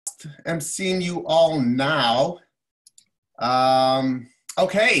am seeing you all now.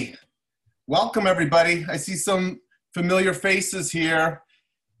 Okay, welcome everybody. I see some familiar faces here.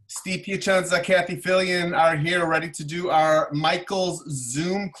 Steve Piacenza, Cathie Fillion are here ready to do our Michael's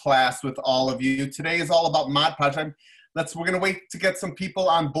Zoom class with all of you. Today is all about Mod Podge. We're gonna wait to get some people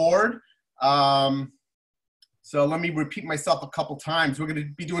on board. So let me repeat myself a couple times. We're gonna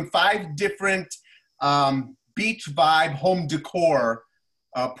be doing 5 different beach vibe home decor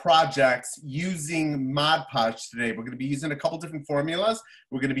projects using Mod Podge today. We're going to be using a couple different formulas.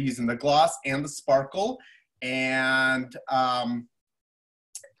 We're going to be using the gloss and the sparkle, and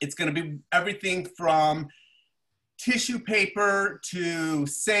it's going to be everything from tissue paper to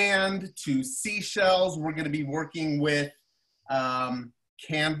sand to seashells. We're going to be working with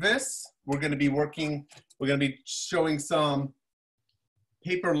canvas. We're going to be showing some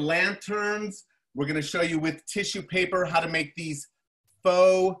paper lanterns. We're going to show you with tissue paper how to make these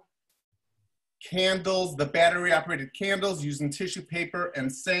faux candles, the battery operated candles using tissue paper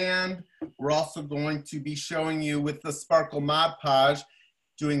and sand. We're also going to be showing you with the Sparkle Mod Podge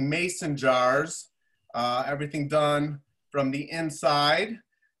doing mason jars, everything done from the inside.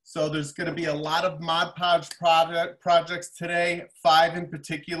 So there's going to be a lot of Mod Podge projects today, 5 in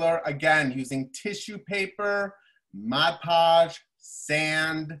particular, again, using tissue paper, Mod Podge,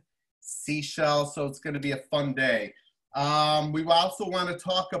 sand, seashells. So it's going to be a fun day. We also want to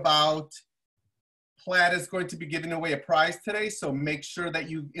talk about Plaid is going to be giving away a prize today, so make sure that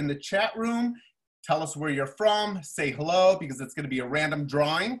you, in the chat room, tell us where you're from, say hello, because it's going to be a random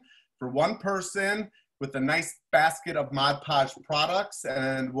drawing for one person with a nice basket of Mod Podge products,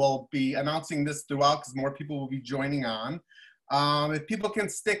 and we'll be announcing this throughout because more people will be joining on. If people can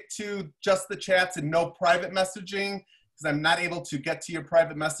stick to just the chats and no private messaging, because I'm not able to get to your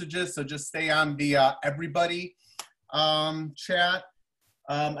private messages, so just stay on the everybody chat.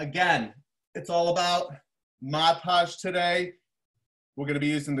 Again, it's all about Mod Podge today. We're going to be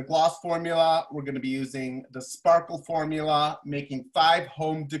using the gloss formula. We're going to be using the sparkle formula, making 5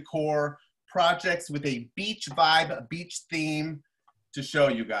 home decor projects with a beach vibe, a beach theme to show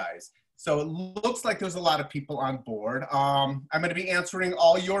you guys. So it looks like there's a lot of people on board. I'm going to be answering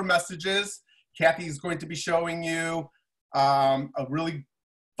all your messages. Cathie is going to be showing you a really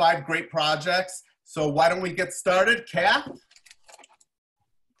 5 great projects. So why don't we get started, Cath?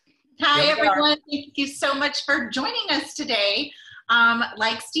 Hi, everyone. Thank you so much for joining us today.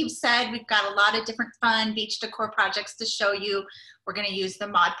 Like Steve said, we've got a lot of different fun beach decor projects to show you. We're going to use the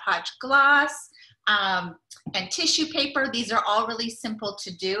Mod Podge gloss and tissue paper. These are all really simple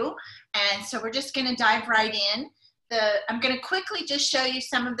to do. And so we're just going to dive right in. I'm going to quickly just show you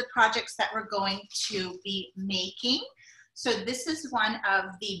some of the projects that we're going to be making. So this is one of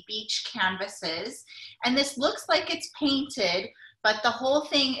the beach canvases, and this looks like it's painted, but the whole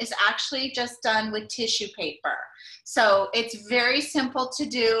thing is actually just done with tissue paper. So it's very simple to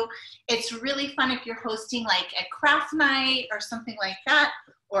do. It's really fun if you're hosting like a craft night or something like that,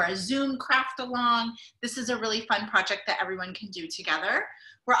 or a Zoom craft along. This is a really fun project that everyone can do together.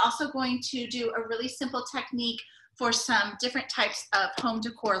 We're also going to do a really simple technique for some different types of home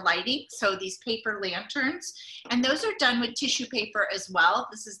decor lighting. So these paper lanterns, and those are done with tissue paper as well.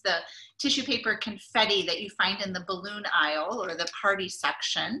 This is the tissue paper confetti that you find in the balloon aisle or the party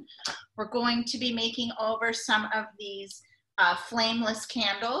section. We're going to be making over some of these flameless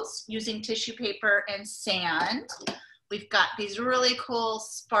candles using tissue paper and sand. We've got these really cool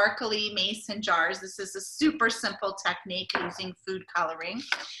sparkly mason jars. This is a super simple technique using food coloring.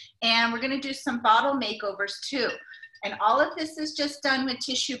 And we're gonna do some bottle makeovers too. And all of this is just done with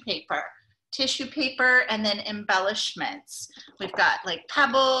tissue paper and then embellishments. We've got like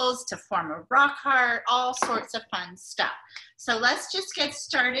pebbles to form a rock heart, all sorts of fun stuff. So let's just get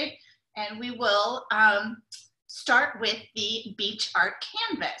started, and we will start with the beach art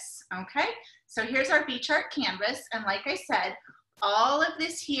canvas, okay? So here's our beach art canvas, and like I said, all of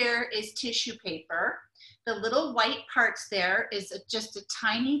this here is tissue paper. The little white parts there is just a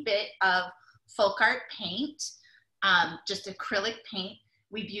tiny bit of folk art paint, just acrylic paint.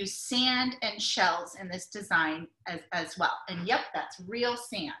 We've used sand and shells in this design as well. And yep, that's real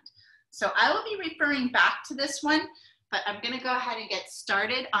sand. So I will be referring back to this one, but I'm gonna go ahead and get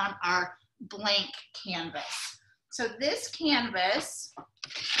started on our blank canvas. So this canvas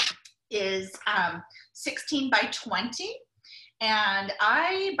is 16 by 20, and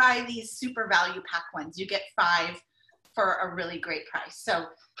I buy these super value pack ones. You get 5 for a really great price. So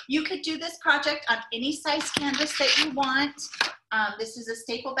you could do this project on any size canvas that you want. This is a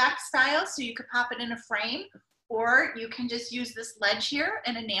staple back style, so you could pop it in a frame, or you can just use this ledge here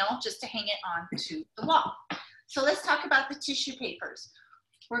and a nail just to hang it onto the wall. So let's talk about the tissue papers.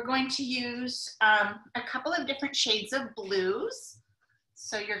 we're going to use a couple of different shades of blues.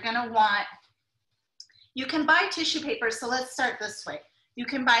 So you're gonna want, you can buy tissue paper, so let's start this way. You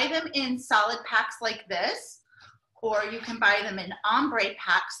can buy them in solid packs like this, or you can buy them in ombre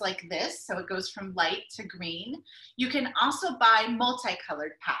packs like this, so it goes from light to green. You can also buy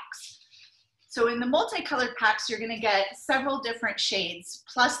multicolored packs. So in the multicolored packs, you're gonna get several different shades,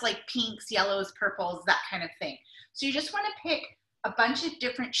 plus like pinks, yellows, purples, that kind of thing. So you just wanna pick a bunch of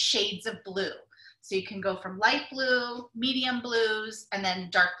different shades of blue. So you can go from light blue, medium blues, and then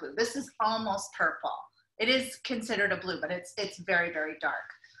dark blue. This is almost purple. It is considered a blue, but it's very, very dark.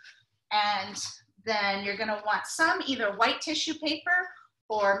 And then you're gonna want some either white tissue paper,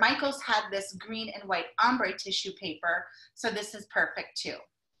 or Michael's had this green and white ombre tissue paper, so this is perfect too.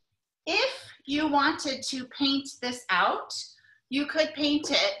 If you wanted to paint this out, you could paint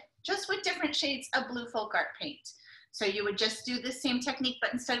it just with different shades of blue folk art paint. So you would just do the same technique,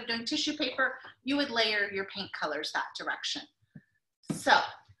 but instead of doing tissue paper, you would layer your paint colors that direction. So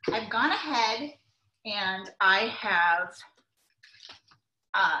I've gone ahead and I have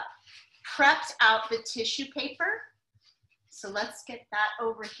prepped out the tissue paper. So let's get that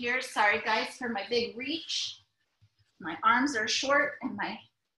over here. Sorry guys for my big reach. My arms are short and my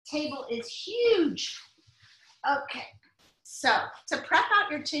table is huge. Okay, so to prep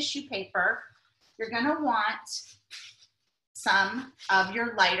out your tissue paper, you're gonna want some of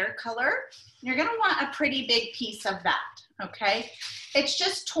your lighter color. You're gonna want a pretty big piece of that, okay? It's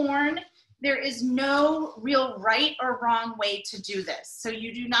just torn. There is no real right or wrong way to do this. So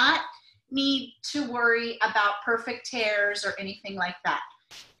you do not need to worry about perfect tears or anything like that.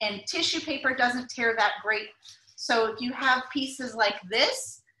 And tissue paper doesn't tear that great. So if you have pieces like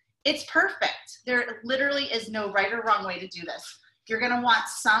this, it's perfect. There literally is no right or wrong way to do this. You're gonna want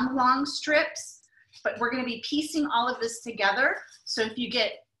some long strips, but we're gonna be piecing all of this together. So if you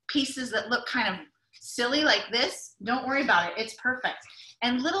get pieces that look kind of silly like this, don't worry about it, it's perfect.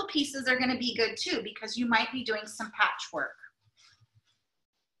 And little pieces are gonna be good too, because you might be doing some patchwork.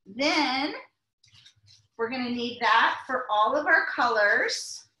 Then we're gonna need that for all of our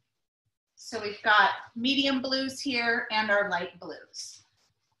colors. So we've got medium blues here and our light blues.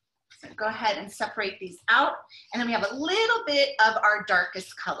 So go ahead and separate these out. And then we have a little bit of our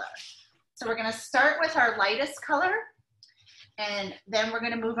darkest color. So we're gonna start with our lightest color, and then we're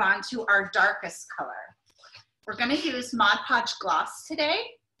gonna move on to our darkest color. We're gonna use Mod Podge Gloss today.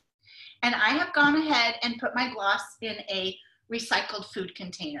 And I have gone ahead and put my gloss in a recycled food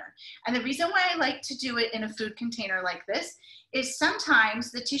container. And the reason why I like to do it in a food container like this is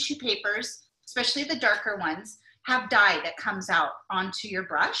sometimes the tissue papers, especially the darker ones, have dye that comes out onto your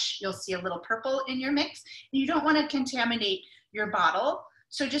brush. You'll see a little purple in your mix. You don't want to contaminate your bottle.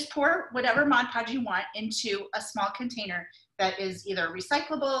 So just pour whatever Mod Podge you want into a small container that is either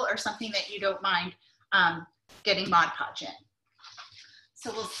recyclable or something that you don't mind getting Mod Podge in.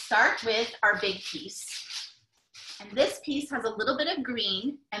 So we'll start with our big piece. And this piece has a little bit of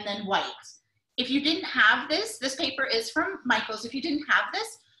green and then white. If you didn't have this, this paper is from Michael's. If you didn't have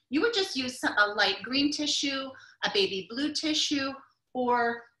this, you would just use a light green tissue, a baby blue tissue,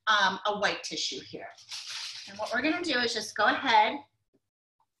 or a white tissue here. And what we're gonna do is just go ahead.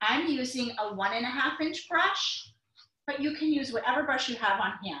 I'm using a 1.5 inch brush, but you can use whatever brush you have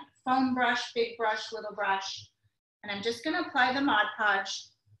on hand. Foam brush, big brush, little brush. And I'm just gonna apply the Mod Podge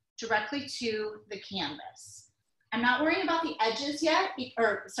directly to the canvas. I'm not worrying about the edges yet,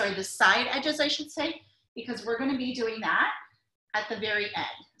 or sorry, the side edges I should say, because we're gonna be doing that at the very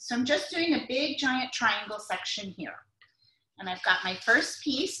end. So I'm just doing a big giant triangle section here. And I've got my first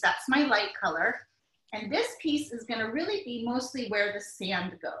piece, that's my light color. And this piece is gonna really be mostly where the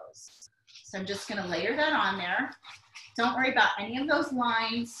sand goes. So I'm just gonna layer that on there. Don't worry about any of those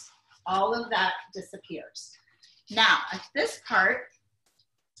lines, all of that disappears. Now, at this part,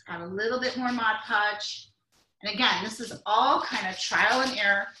 it's got a little bit more Mod Podge. And again, this is all kind of trial and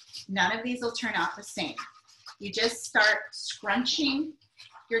error. None of these will turn out the same. You just start scrunching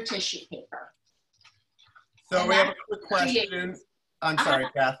your tissue paper. So we have a quick question. I'm sorry,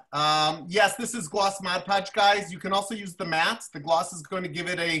 Kath. Yes, this is Gloss Mod Podge, guys. You can also use the mattes. The gloss is going to give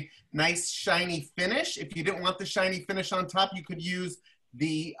it a nice shiny finish. If you didn't want the shiny finish on top, you could use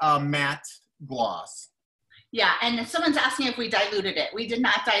the matte gloss. Yeah, and someone's asking if we diluted it. We did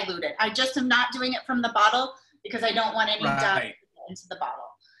not dilute it. I just am not doing it from the bottle because I don't want any dye into the bottle.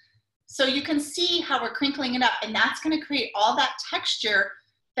 So you can see how we're crinkling it up, and that's going to create all that texture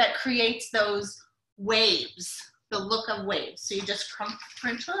that creates those waves, the look of waves. So you just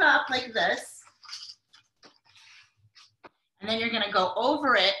crinkle it up like this, and then you're going to go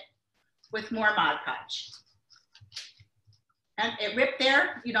over it with more Mod Podge. And it ripped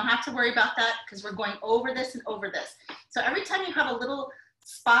there. You don't have to worry about that because we're going over this and over this. So every time you have a little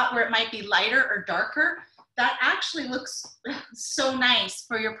spot where it might be lighter or darker, that actually looks so nice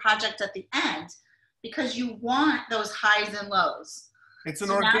for your project at the end because you want those highs and lows. It's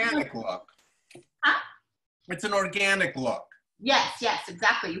an organic look. Huh? It's an organic look. Yes, yes,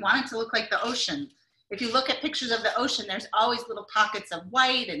 exactly. You want it to look like the ocean. If you look at pictures of the ocean, there's always little pockets of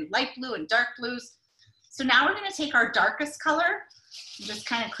white and light blue and dark blues. So now we're going to take our darkest color and just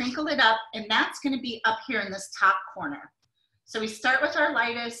kind of crinkle it up, and that's going to be up here in this top corner. So we start with our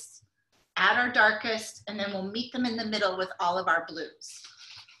lightest, add our darkest, and then we'll meet them in the middle with all of our blues.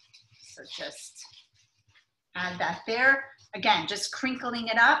 So just add that there. Again, just crinkling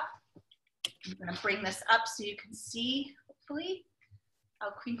it up. I'm going to bring this up so you can see, hopefully, how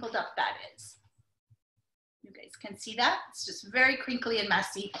crinkled up that is. You guys can see that. It's just very crinkly and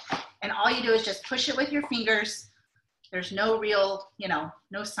messy. And all you do is just push it with your fingers. There's no real,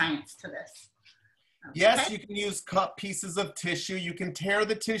 no science to this. Okay. Yes, you can use cut pieces of tissue. You can tear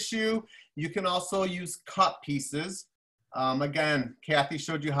the tissue. You can also use cut pieces. Again, Cathie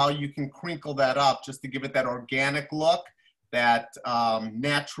showed you how you can crinkle that up just to give it that organic look, that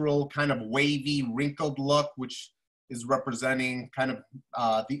natural kind of wavy, wrinkled look, which is representing kind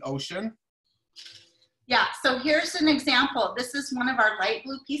of the ocean. Yeah, so here's an example. This is one of our light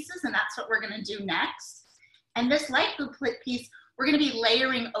blue pieces, and that's what we're going to do next. And this light blue piece, we're going to be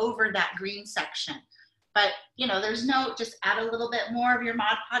layering over that green section. But, there's no, just add a little bit more of your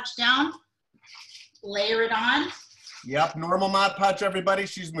Mod Podge down, layer it on. Yep, normal Mod Podge, everybody.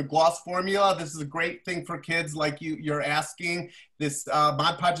 She's using the gloss formula. This is a great thing for kids like you're asking. This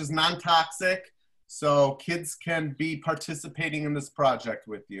Mod Podge is non-toxic, so kids can be participating in this project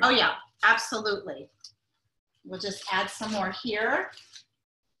with you. Oh, yeah, absolutely. We'll just add some more here.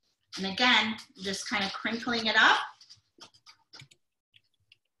 And again, just kind of crinkling it up.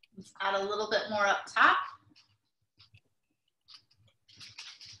 Let's add a little bit more up top.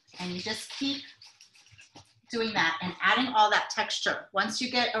 And you just keep doing that and adding all that texture. Once you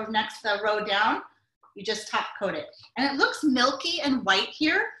get our next row down, you just top coat it. And it looks milky and white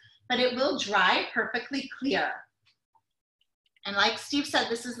here, but it will dry perfectly clear. And like Steve said,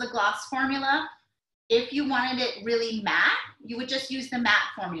 this is the gloss formula. If you wanted it really matte, you would just use the matte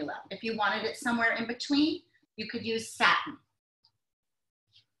formula. If you wanted it somewhere in between, you could use satin.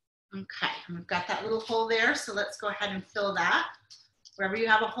 Okay, and we've got that little hole there, so let's go ahead and fill that. Wherever you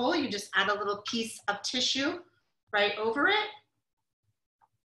have a hole, you just add a little piece of tissue right over it.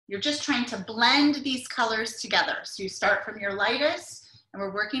 You're just trying to blend these colors together. So you start from your lightest, and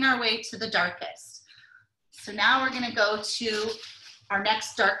we're working our way to the darkest. So now we're gonna go to our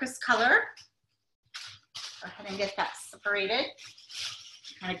next darkest color. Go ahead and get that separated.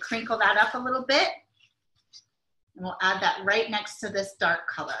 Kind of crinkle that up a little bit. And we'll add that right next to this dark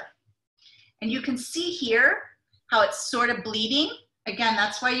color. And you can see here how it's sort of bleeding. Again,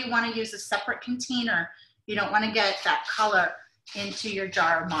 that's why you want to use a separate container. You don't want to get that color into your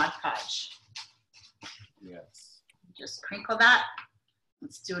jar of Mod Podge. Yes. Just crinkle that.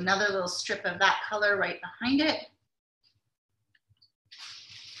 Let's do another little strip of that color right behind it.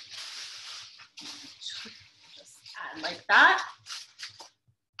 Just add like that.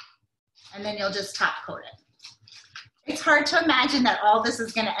 And then you'll just top coat it. It's hard to imagine that all this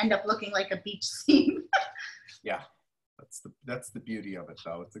is going to end up looking like a beach scene. Yeah, that's the beauty of it,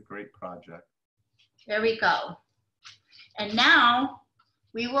 though. It's a great project. There we go. And now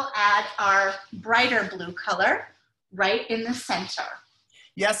we will add our brighter blue color right in the center.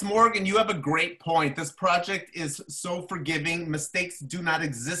 Yes, Morgan, you have a great point. This project is so forgiving. Mistakes do not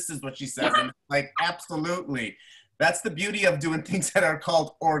exist, is what she says. And like, absolutely. That's the beauty of doing things that are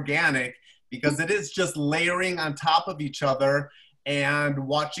called organic, because it is just layering on top of each other and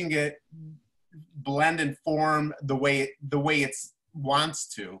watching it blend and form the way it wants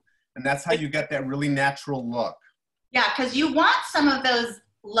to. And that's how you get that really natural look. Yeah, because you want some of those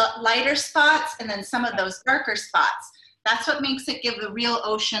lighter spots and then some of those darker spots. That's what makes it give a real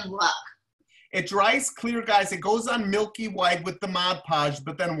ocean look. It dries clear, guys. It goes on milky white with the Mod Podge,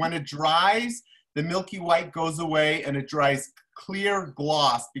 but then when it dries, the milky white goes away and it dries clear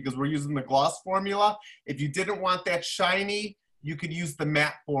gloss because we're using the gloss formula. If you didn't want that shiny, you could use the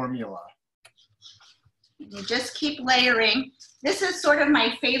matte formula. You just keep layering. This is sort of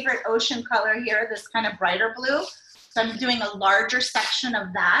my favorite ocean color here, this kind of brighter blue. So I'm doing a larger section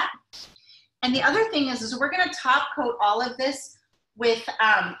of that. And the other thing is we're gonna top coat all of this with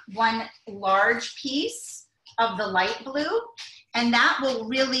one large piece of the light blue, and that will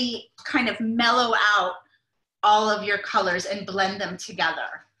really kind of mellow out all of your colors and blend them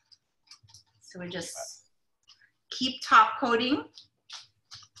together. So we just keep top coating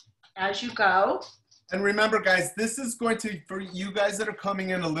as you go. And remember, guys, this is going to, for you guys that are coming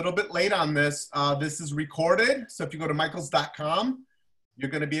in a little bit late on this, this is recorded. So if you go to michaels.com,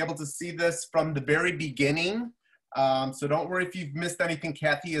 you're going to be able to see this from the very beginning. So don't worry if you've missed anything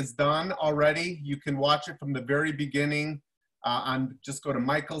Cathie has done already. You can watch it from the very beginning. Just go to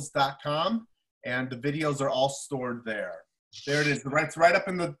michaels.com, and the videos are all stored there. There it is. It's right up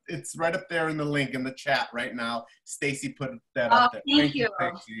in the. It's right up there in the link in the chat right now. Stacy put that up there. Thank you.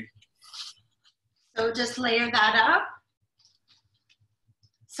 Stacy. So just layer that up.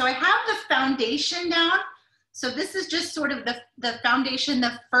 So I have the foundation down. So this is just sort of the foundation.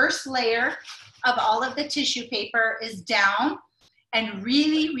 The first layer of all of the tissue paper is down and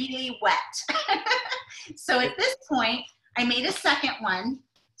really, really wet. So at this point, I made a second one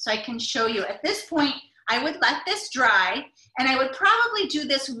so I can show you. At this point, I would let this dry, and I would probably do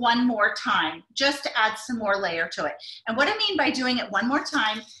this one more time just to add some more layer to it. And what I mean by doing it one more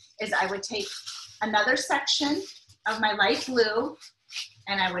time is I would take another section of my light blue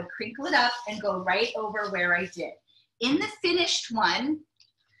and I would crinkle it up and go right over where I did. In the finished one,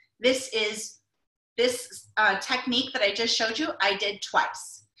 this technique that I just showed you, I did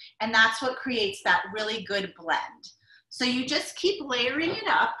twice. And that's what creates that really good blend. So you just keep layering it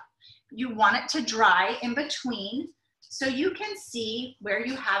up. You want it to dry in between so you can see where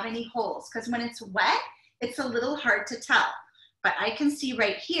you have any holes. Because when it's wet, it's a little hard to tell. But I can see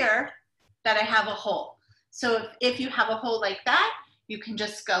right here that I have a hole. So if you have a hole like that, you can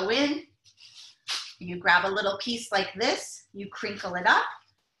just go in, you grab a little piece like this, you crinkle it up,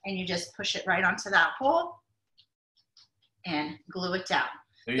 and you just push it right onto that hole and glue it down.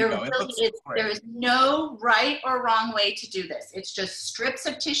 There is no right or wrong way to do this. It's just strips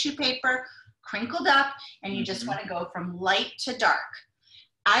of tissue paper crinkled up, and you just want to go from light to dark.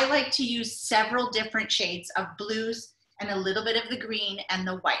 I like to use several different shades of blues and a little bit of the green and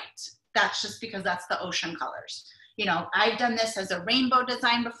the white. That's just because that's the ocean colors. You know, I've done this as a rainbow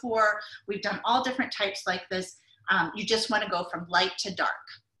design before. We've done all different types like this. You just want to go from light to dark.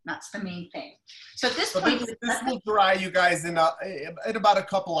 That's the main thing. So at this point, this will dry, you guys, in about a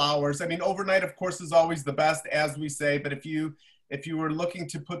couple hours. I mean, overnight, of course, is always the best, as we say. But if you were looking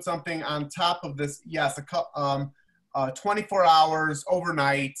to put something on top of this, yes, 24 hours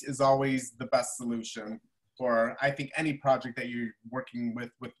overnight is always the best solution for, I think, any project that you're working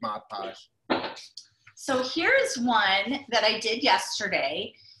with Mod Podge. So here's one that I did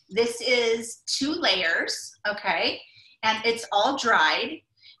yesterday. This is 2 layers, okay? And it's all dried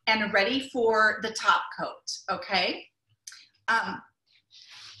and ready for the top coat, okay?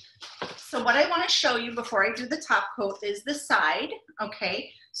 So what I want to show you before I do the top coat is the side,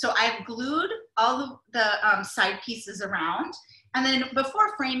 okay? So I've glued all the side pieces around, and then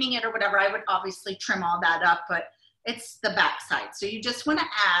before framing it or whatever, I would obviously trim all that up, but it's the back side. So you just want to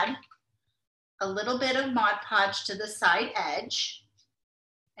add a little bit of Mod Podge to the side edge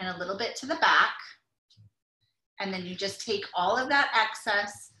and a little bit to the back. And then you just take all of that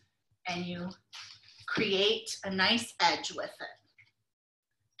excess and you create a nice edge with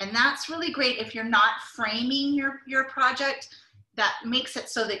it. And that's really great if you're not framing your project. That makes it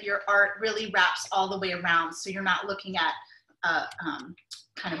so that your art really wraps all the way around, so you're not looking at a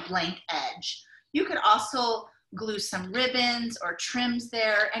kind of blank edge. You could also glue some ribbons or trims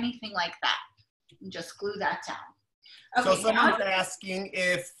there, anything like that. And just glue that down. Okay, so someone's asking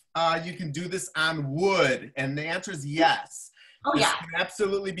if you can do this on wood, and the answer is yes. Oh, this yeah. can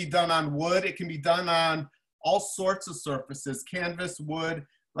absolutely be done on wood. It can be done on all sorts of surfaces, canvas, wood.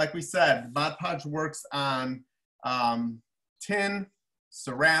 Like we said, Mod Podge works on tin,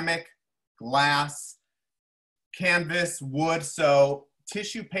 ceramic, glass, canvas, wood. So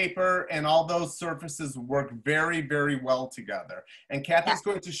tissue paper and all those surfaces work very, very well together. And Cathie's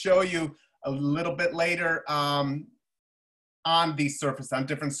going to show you a little bit later on these surfaces, on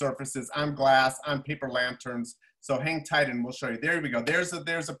different surfaces, on glass, on paper lanterns. So hang tight and we'll show you. There we go. There's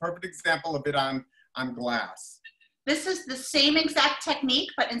a perfect example of it on glass. This is the same exact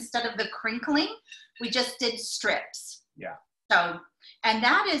technique, but instead of the crinkling, we just did strips. Yeah. So, and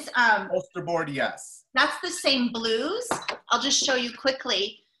that is poster board, yes. That's the same blues. I'll just show you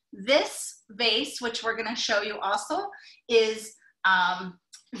quickly. This vase, which we're going to show you also, is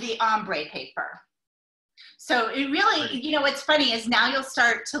the ombre paper. So it really, you know, what's funny is now you'll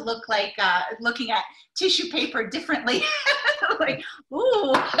start to look like looking at tissue paper differently. Like,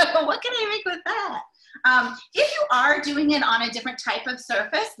 ooh, what can I make with that? If you are doing it on a different type of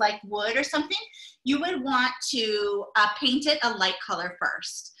surface, like wood or something, you would want to paint it a light color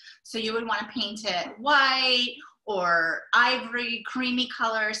first. So you would want to paint it white or ivory, creamy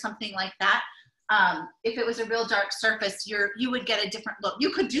color, something like that. If it was a real dark surface, you would get a different look.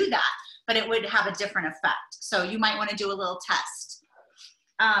 You could do that, but it would have a different effect. So you might want to do a little test.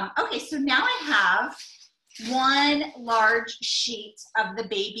 Okay, so now I have one large sheet of the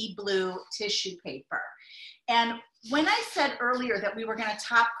baby blue tissue paper. And when I said earlier that we were going to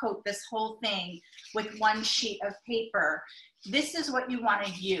top coat this whole thing with one sheet of paper, this is what you want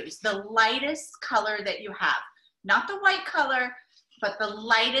to use, the lightest color that you have. Not the white color, but the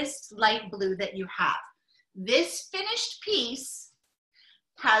lightest light blue that you have. This finished piece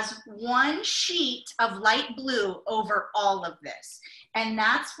has one sheet of light blue over all of this. And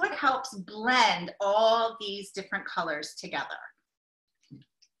that's what helps blend all these different colors together.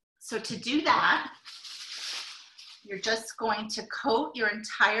 So to do that, you're just going to coat your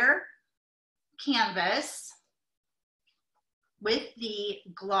entire canvas with the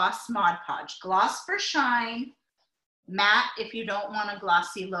gloss Mod Podge. Gloss for shine, matte if you don't want a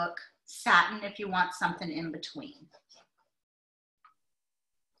glossy look, satin if you want something in between.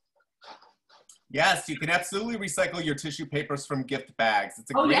 Yes, you can absolutely recycle your tissue papers from gift bags.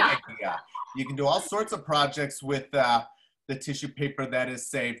 It's a great idea. You can do all sorts of projects with the tissue paper that is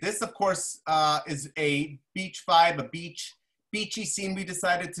saved. This, of course, is a beach vibe, a beachy scene we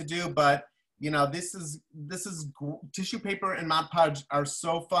decided to do, but you know, tissue paper and Mod Podge are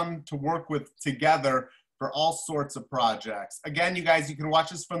so fun to work with together for all sorts of projects. Again, you guys, you can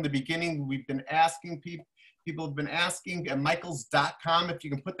watch this from the beginning. We've been asking people have been asking at michaels.com. If you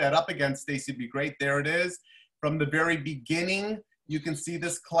can put that up again, Stacy, it'd be great. There it is. From the very beginning, you can see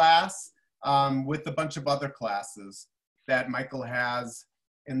this class with a bunch of other classes that Michael has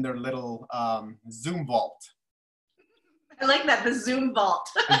in their little Zoom vault. I like that, the Zoom vault.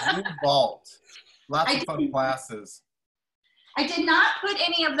 The Zoom vault. Lots of fun classes. I did not put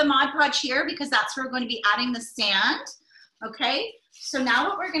any of the Mod Podge here because that's where we're going to be adding the sand. Okay, so now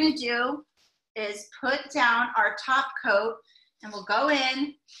what we're going to do is put down our top coat, and we'll go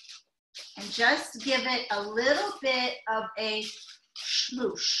in and just give it a little bit of a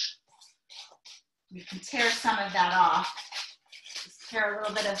smoosh. You can tear some of that off. Just tear a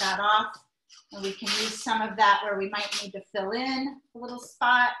little bit of that off, and we can use some of that where we might need to fill in a little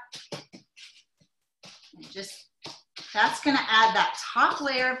spot. And just, that's gonna add that top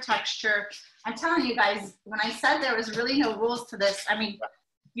layer of texture. I'm telling you guys, when I said there was really no rules to this, I mean,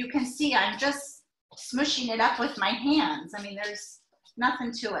 you can see I'm just smushing it up with my hands. I mean, there's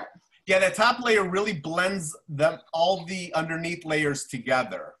nothing to it. Yeah, that top layer really blends all the underneath layers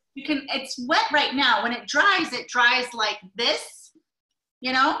together. You can, it's wet right now. When it dries like this,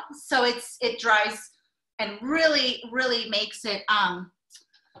 you know? So it dries and really, really makes it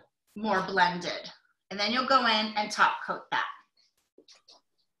more blended. And then you'll go in and top coat that.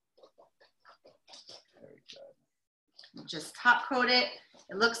 Very good. Just top coat it.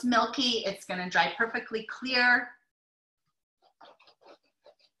 It looks milky. It's gonna dry perfectly clear.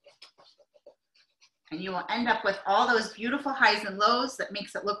 And you will end up with all those beautiful highs and lows that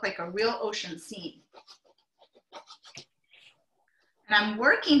makes it look like a real ocean scene. And I'm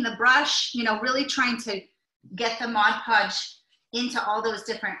working the brush, you know, really trying to get the Mod Podge into all those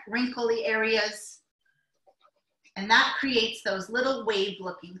different wrinkly areas. And that creates those little wave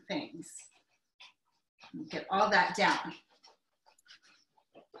looking things. Get all that down.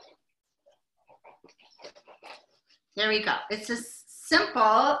 There we go. It's as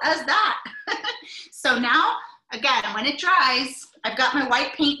simple as that. So now, again, when it dries, I've got my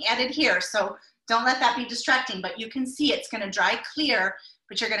white paint added here, so don't let that be distracting, but you can see it's gonna dry clear,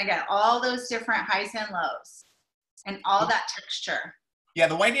 but you're gonna get all those different highs and lows and all that texture. Yeah,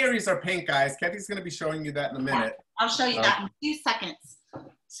 the white areas are pink, guys. Cathie's gonna be showing you that in a minute. Yeah, I'll show you that in a few seconds.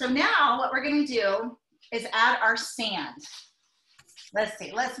 So now what we're gonna do is add our sand. Let's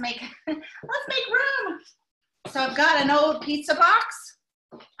see, let's make room. So I've got an old pizza box.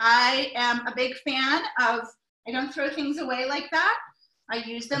 I am a big fan of, I don't throw things away like that. I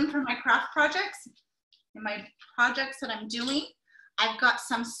use them for my craft projects and my projects that I'm doing. I've got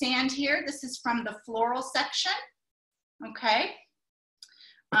some sand here. This is from the floral section, okay?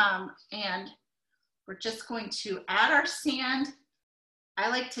 And we're just going to add our sand. I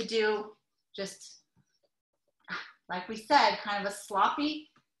like to do just, like we said, kind of a sloppy,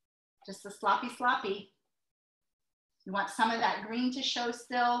 just a sloppy. You want some of that green to show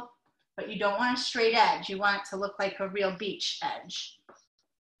still, but you don't want a straight edge. You want it to look like a real beach edge.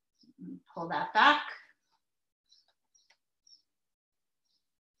 Pull that back.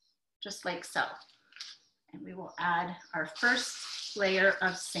 Just like so. And we will add our first layer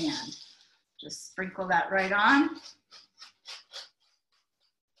of sand. Just sprinkle that right on.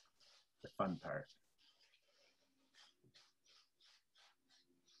 The fun part.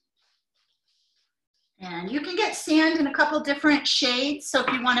 And you can get sand in a couple different shades. So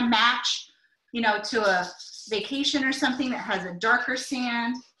if you want to match, you know, to a vacation or something that has a darker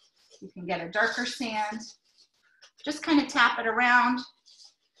sand, you can get a darker sand. Just kind of tap it around.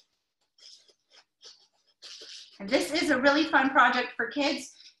 And this is a really fun project for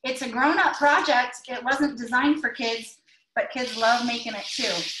kids. It's a grown-up project. It wasn't designed for kids, but kids love making it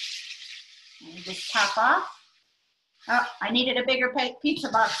too. And you just tap off. Oh, I needed a bigger pizza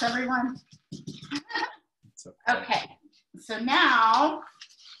box, everyone. Okay, so now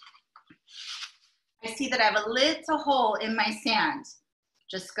I see that I have a little hole in my sand.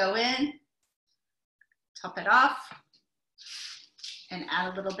 Just go in, top it off, and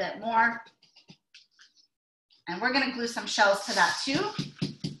add a little bit more. And we're gonna glue some shells to that too,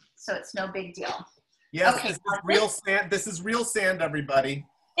 so it's no big deal. Yes, okay, this is real sand. This is real sand, everybody.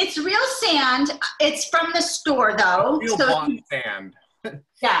 It's real sand. It's from the store though. Real bond sand.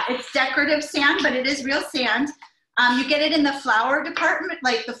 Yeah, it's decorative sand, but it is real sand. You get it in the flower department,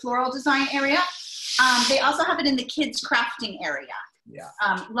 like the floral design area. They also have it in the kids crafting area. Yeah.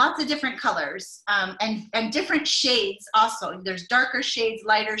 Lots of different colors and different shades also. There's darker shades,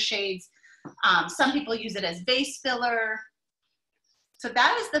 lighter shades. Some people use it as vase filler. So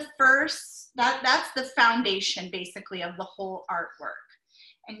that is the first, that's the foundation basically of the whole artwork.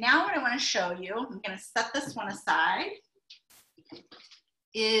 And now what I want to show you, I'm going to set this one aside,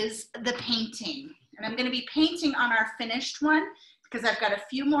 is the painting. And I'm going to be painting on our finished one because I've got a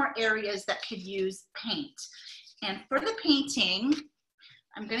few more areas that could use paint. And for the painting,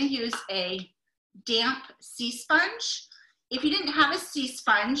 I'm going to use a damp sea sponge. If you didn't have a sea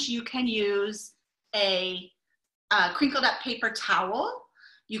sponge, you can use a crinkled up paper towel.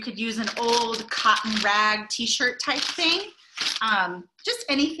 You could use an old cotton rag t-shirt type thing. Just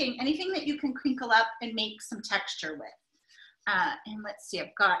anything that you can crinkle up and make some texture with. And let's see,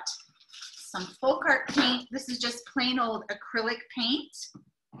 I've got some folk art paint. This is just plain old acrylic paint.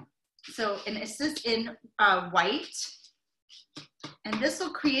 So, and this is in white. And this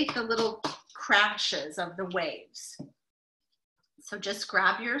will create the little crashes of the waves. So just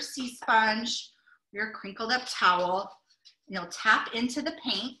grab your sea sponge, your crinkled up towel, and you'll tap into the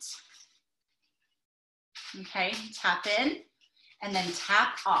paint. Okay, tap in and then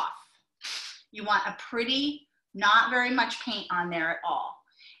tap off. You want a pretty, not very much paint on there at all.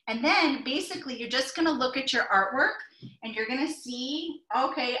 And then basically you're just gonna look at your artwork and you're gonna see,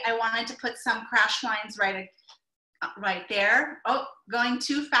 okay, I wanted to put some crash lines right there. Oh, going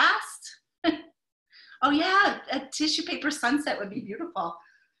too fast? Oh yeah, a tissue paper sunset would be beautiful.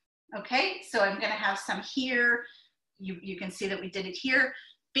 Okay, so I'm gonna have some here. You can see that we did it here.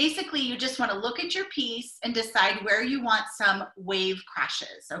 Basically, you just wanna look at your piece and decide where you want some wave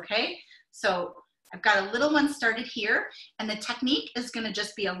crashes, okay? So I've got a little one started here, and the technique is gonna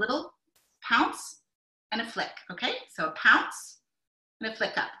just be a little pounce and a flick, okay? So a pounce and a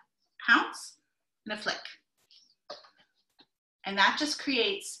flick up, pounce and a flick. And that just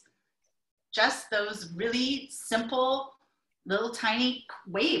creates just those really simple little tiny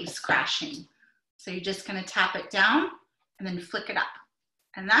waves crashing. So you're just gonna tap it down and then flick it up.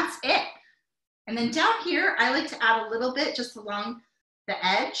 And that's it. And then down here, I like to add a little bit just along the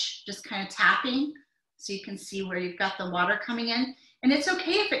edge, just kind of tapping so you can see where you've got the water coming in. And it's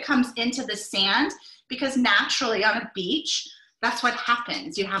okay if it comes into the sand because naturally on a beach, that's what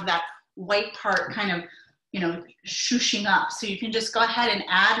happens. You have that white part kind of, you know, shooshing up. So you can just go ahead and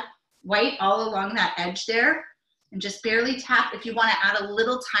add white all along that edge there and just barely tap. If you want to add a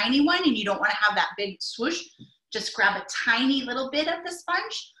little tiny one and you don't want to have that big swoosh, just grab a tiny little bit of the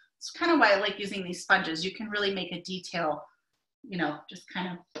sponge. It's kind of why I like using these sponges. You can really make a detail, you know, just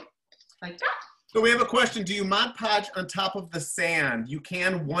kind of like that. So we have a question. Do you Mod Podge on top of the sand? You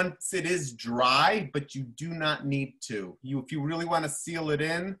can once it is dry, but you do not need to. If you really want to seal it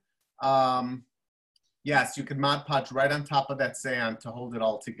in, yes, you can Mod Podge right on top of that sand to hold it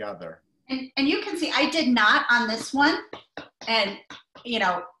all together. And you can see I did not on this one. And, you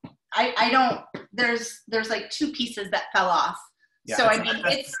know, I don't, there's like 2 pieces that fell off. Yeah, so it's I mean, not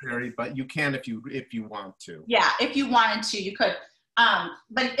necessary, but you can if you want to. Yeah, if you wanted to, you could.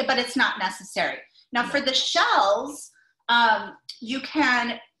 But it's not necessary. Now for the shells, you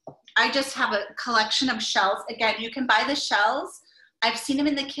can, I just have a collection of shells. Again, you can buy the shells. I've seen them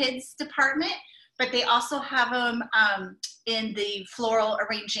in the kids department, but they also have them in the floral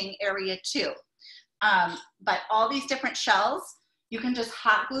arranging area too. But all these different shells, you can just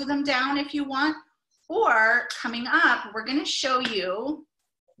hot glue them down if you want, or coming up, we're gonna show you,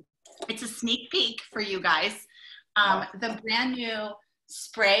 it's a sneak peek for you guys, the brand new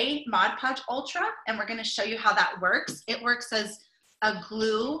spray Mod Podge Ultra, and we're gonna show you how that works. It works as a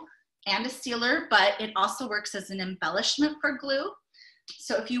glue and a sealer, but it also works as an embellishment for glue.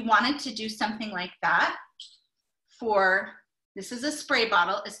 So if you wanted to do something like that this is a spray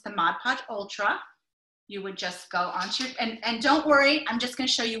bottle, it's the Mod Podge Ultra. You would just go onto your, and don't worry, I'm just gonna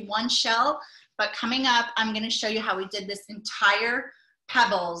show you one shell, but coming up, I'm gonna show you how we did this entire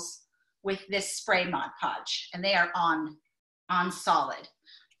Pebbles with this spray Mod Podge, and they are on solid.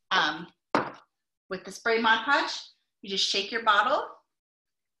 With the spray Mod Podge, you just shake your bottle.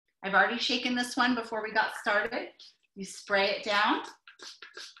 I've already shaken this one before we got started. You spray it down.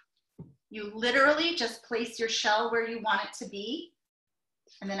 You literally just place your shell where you want it to be.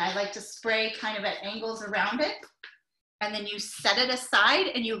 And then I like to spray kind of at angles around it. And then you set it aside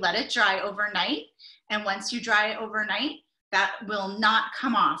and you let it dry overnight. And once you dry it overnight, that will not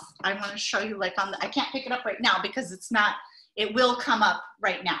come off. I want to show you like I can't pick it up right now because it will come up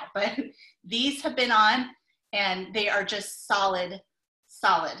right now. But these have been on and they are just solid.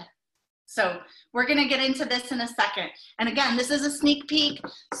 So we're gonna get into this in a second. And again, this is a sneak peek.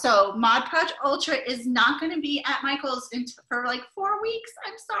 So Mod Podge Ultra is not gonna be at Michael's for like 4 weeks.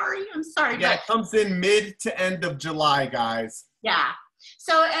 I'm sorry. Yeah, it comes in mid to end of July, guys. Yeah.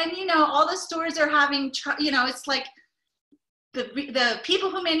 So, and you know, all the stores are having, it's like the people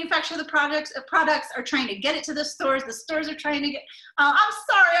who manufacture the products are trying to get it to the stores are trying to get, I'm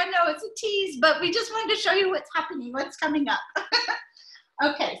sorry, I know it's a tease, but we just wanted to show you what's happening, what's coming up.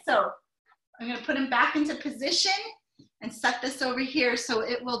 Okay, so I'm gonna put them back into position and set this over here so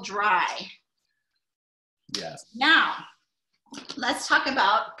it will dry. Yes. Now, let's talk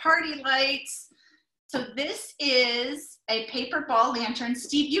about party lights. So this is a paper ball lantern.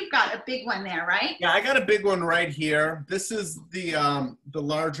 Steve, you've got a big one there, right? Yeah, I got a big one right here. This is the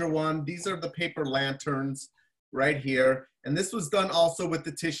larger one. These are the paper lanterns right here. And this was done also with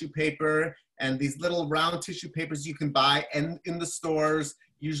the tissue paper and these little round tissue papers you can buy in the stores,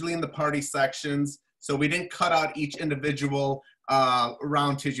 usually in the party sections. So we didn't cut out each individual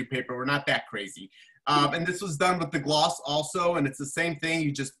round tissue paper. We're not that crazy. And this was done with the gloss also, and it's the same thing.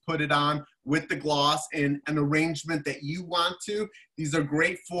 You just put it on with the gloss in an arrangement that you want to. These are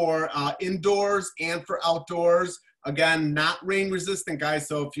great for indoors and for outdoors. Again, not rain resistant, guys.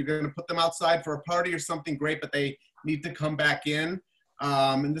 So if you're gonna put them outside for a party or something, great, but they need to come back in.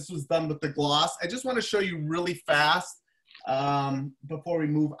 And this was done with the gloss. I just wanna show you really fast before we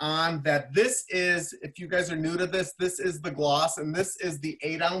move on that this is, if you guys are new to this is the gloss, and this is the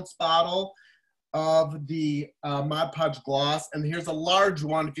 8-ounce bottle of the Mod Podge Gloss. And here's a large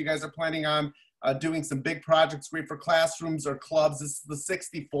one if you guys are planning on doing some big projects, great for classrooms or clubs. This is the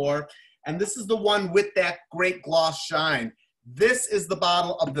 64. And this is the one with that great gloss shine. This is the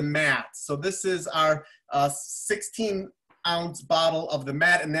bottle of the matte. So this is our 16-ounce bottle of the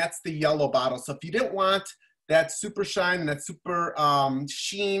matte, and that's the yellow bottle. So if you didn't want that super shine and that super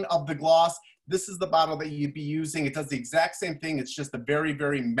sheen of the gloss, this is the bottle that you'd be using. It does the exact same thing. It's just a very,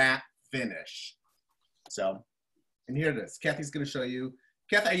 very matte finish. So, and here it is. Cathie's going to show you.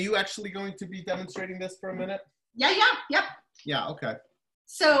 Cathie, are you actually going to be demonstrating this for a minute? Yep. Yeah, okay.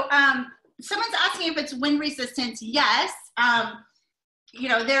 So someone's asking if it's wind resistant. Yes. You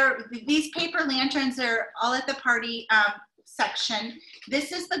know, these paper lanterns are all at the party section.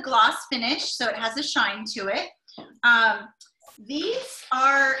 This is the gloss finish, so it has a shine to it. These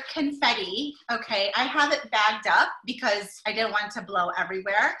are confetti. Okay, I have it bagged up because I didn't want it to blow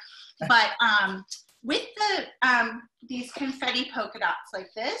everywhere. But with these confetti polka dots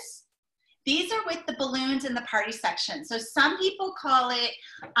like this, these are with the balloons in the party section. So some people call it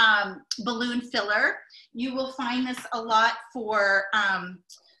balloon filler. You will find this a lot for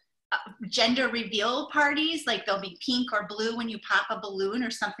gender reveal parties, like they'll be pink or blue when you pop a balloon or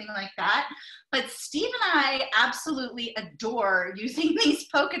something like that. But Steve and I absolutely adore using these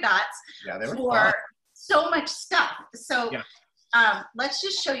polka dots for fun. So much stuff. So yeah. Let's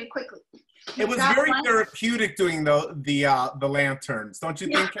just show you quickly. It was very therapeutic doing the lanterns, don't you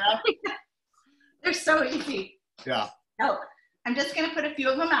think, Kat? They're so easy. Yeah. So I'm just gonna put a few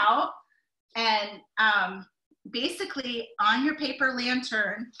of them out, and basically on your paper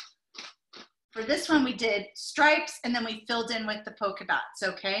lantern, for this one we did stripes and then we filled in with the polka dots,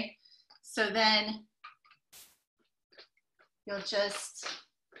 okay? So then you'll just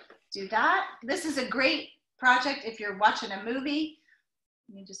do that. This is a great project if you're watching a movie.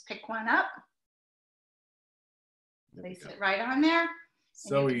 You just pick one up, place it right on there.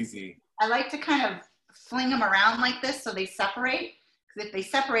 So easy. I like to kind of fling them around like this so they separate. Because if they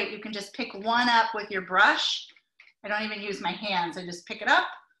separate, you can just pick one up with your brush. I don't even use my hands. I just pick it up,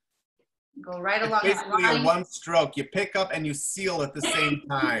 go right along that line. Basically a one stroke. You pick up and you seal at the same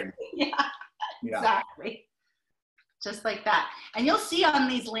time. Yeah, exactly. just like that. And you'll see on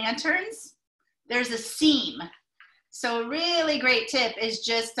these lanterns, there's a seam. So a really great tip is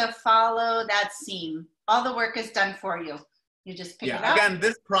just to follow that seam. All the work is done for you. You just pick it up. Again,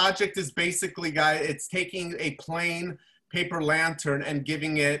 this project is basically, guys, it's taking a plain paper lantern and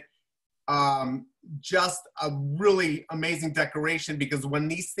giving it just a really amazing decoration, because when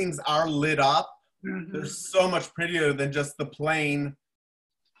these things are lit up, they're so much prettier than just the plain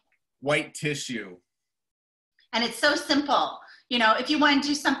white tissue. And it's so simple. You know, if you want to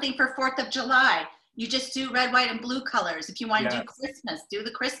do something for 4th of July, you just do red, white, and blue colors. If you want to do Christmas, do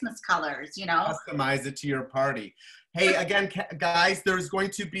the Christmas colors, you know. Customize it to your party. Hey, again, guys, there's going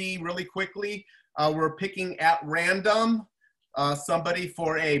to be, really quickly, we're picking at random somebody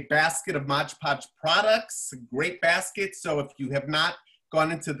for a basket of Mod Podge products. Great basket. So if you have not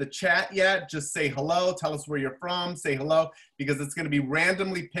gone into the chat yet, just say hello, tell us where you're from, say hello, because it's going to be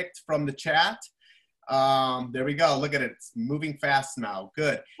randomly picked from the chat. There we go. Look at it. It's moving fast now.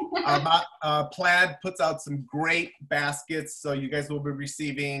 Good. Plaid puts out some great baskets, so you guys will be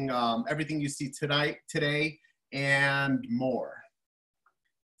receiving everything you see today and more.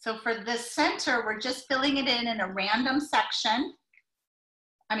 So for the center, we're just filling it in a random section.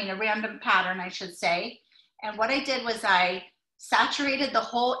 I mean, a random pattern, I should say. And what I did was I saturated the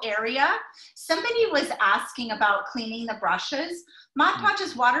whole area. Somebody was asking about cleaning the brushes. Mod Podge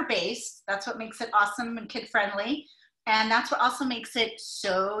is water-based. That's what makes it awesome and kid-friendly. And that's what also makes it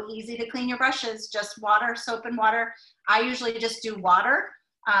so easy to clean your brushes. Just water, soap and water. I usually just do water.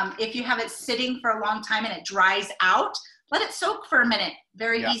 If you have it sitting for a long time and it dries out, let it soak for a minute.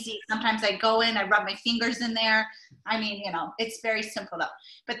 Very easy. Sometimes I go in, I rub my fingers in there. I mean, you know, it's very simple though.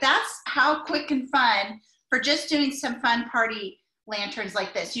 But that's how quick and fun for just doing some fun party lanterns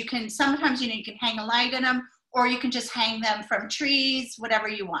like this. You can, sometimes, you know, you can hang a light in them, or you can just hang them from trees, whatever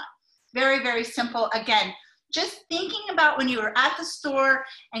you want. Very, very simple. Again, just thinking about when you were at the store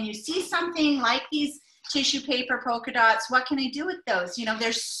and you see something like these tissue paper polka dots, what can I do with those? You know,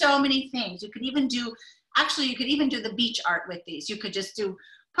 there's so many things. You could even do, actually, you could even do the beach art with these. You could just do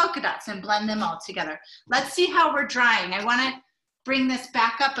polka dots and blend them all together. Let's see how we're drying. I want to bring this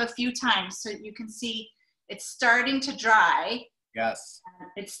back up a few times so you can see it's starting to dry. Yes.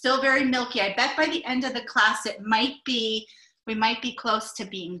 It's still very milky. I bet by the end of the class, it might be, we might be close to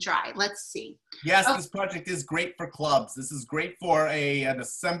being dry. Let's see. Yes, This project is great for clubs. This is great for an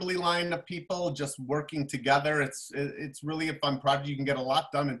assembly line of people just working together. It's really a fun project. You can get a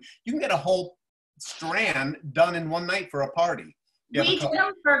lot done, and you can get a whole strand done in one night for a party. You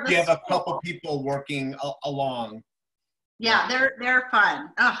have a couple people working along. Yeah, they're fun.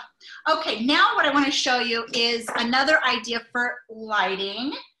 Oh. Okay, now what I want to show you is another idea for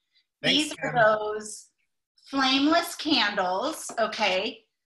lighting. Thanks, These are those flameless candles, okay?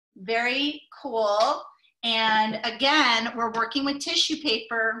 Very cool. And again, we're working with tissue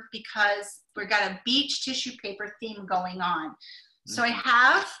paper because we've got a beach tissue paper theme going on. So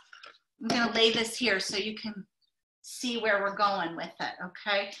I'm gonna lay this here so you can see where we're going with it,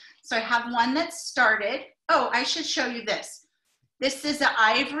 okay? So I have one that started. Oh, I should show you this. This is an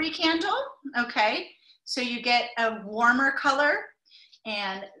ivory candle, okay? So you get a warmer color,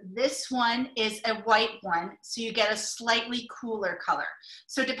 and this one is a white one, so you get a slightly cooler color.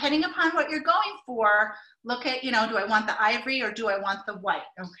 So depending upon what you're going for, look at, you know, do I want the ivory or do I want the white,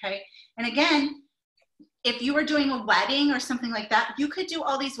 okay? And again, if you were doing a wedding or something like that, you could do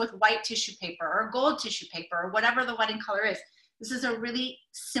all these with white tissue paper or gold tissue paper or whatever the wedding color is. This is a really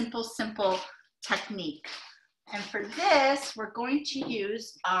simple technique. And for this, we're going to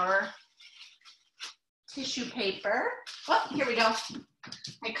use our tissue paper. Oh, here we go.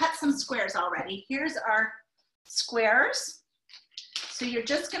 I cut some squares already. Here's our squares. So you're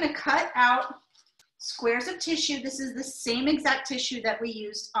just gonna cut out squares of tissue. This is the same exact tissue that we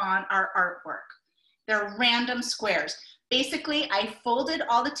used on our artwork. They're random squares. Basically, I folded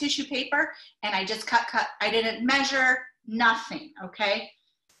all the tissue paper and I just cut. I didn't measure, nothing, okay?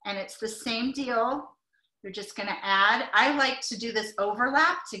 And it's the same deal. You're just gonna add, I like to do this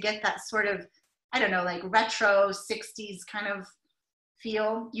overlap to get that sort of, I don't know, like retro 60s kind of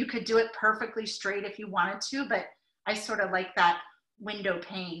feel. You could do it perfectly straight if you wanted to, but I sort of like that window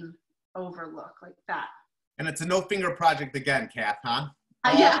pane overlook like that. And it's a no finger project again, Kath, huh?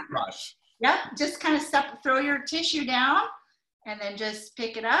 Yeah. Brush. Yep, just kind of throw your tissue down and then just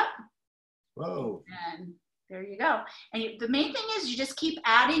pick it up. Whoa. And there you go. And the main thing is you just keep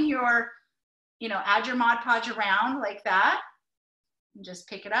adding your, you know, add your Mod Podge around like that. And just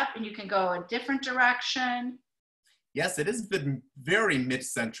pick it up and you can go a different direction. Yes, it has been very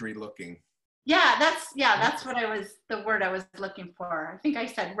mid-century looking. Yeah, that's what the word I was looking for. I think I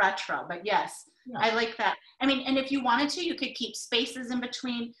said retro, but yes, yeah. I like that. I mean, and if you wanted to, you could keep spaces in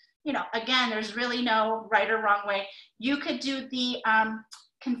between. You know, again, there's really no right or wrong way. You could do the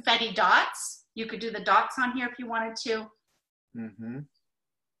confetti dots. You could do the dots on here if you wanted to. Mm-hmm.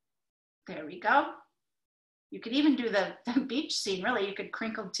 There we go. You could even do the beach scene, really. You could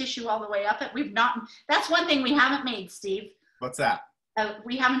crinkle tissue all the way up it. That's one thing we haven't made, Steve. What's that?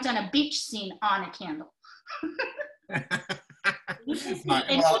 We haven't done a beach scene on a candle.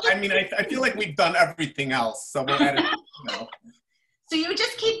 Well, I mean, I feel like we've done everything else, so we'll edit, you know. So you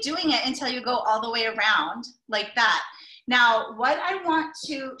just keep doing it until you go all the way around like that. Now, what I want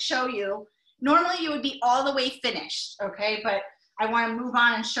to show you, normally you would be all the way finished, okay? But I want to move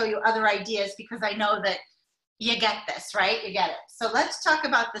on and show you other ideas because I know that you get this, right? You get it. So let's talk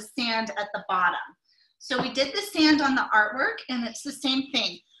about the sand at the bottom. So we did the sand on the artwork, and it's the same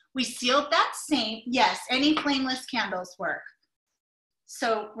thing. We sealed that same, yes, any flameless candles work.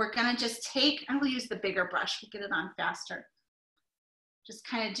 So we're gonna just take, I will use the bigger brush, we'll get it on faster. Just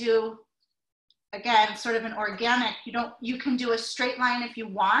kind of do, again, sort of an organic, you can do a straight line if you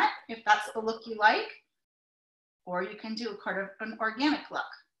want, if that's the look you like, or you can do kind of an organic look.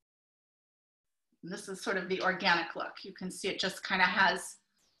 And this is sort of the organic look. You can see it just kind of has,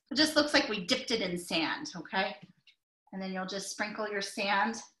 it just looks like we dipped it in sand, okay? And then you'll just sprinkle your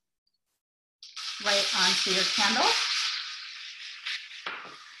sand right onto your candle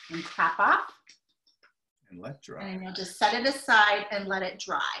and tap off. And let dry. And then you'll just set it aside and let it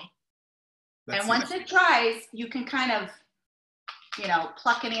dry. And once it dries, you can kind of, you know,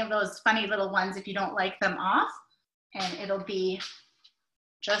 pluck any of those funny little ones if you don't like them off, and it'll be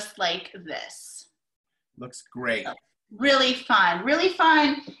just like this. Looks great. Really fun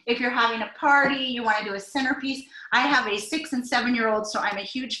if you're having a party, you want to do a centerpiece. I have a 6- and 7-year-old, so I'm a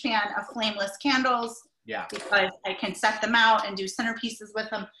huge fan of flameless candles. Yeah. Because I can set them out and do centerpieces with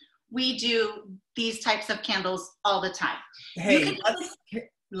them. We do these types of candles all the time. Hey,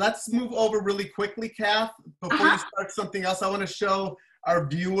 let's move over really quickly, Cath. Before you start something else, I want to show our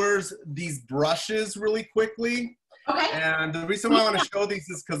viewers these brushes really quickly. Okay. And the reason why I want to show these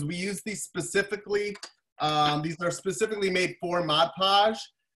is because we use these specifically. These are specifically made for Mod Podge.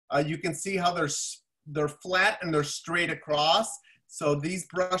 You can see how they're flat and they're straight across. So these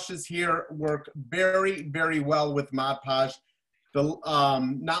brushes here work very, very well with Mod Podge.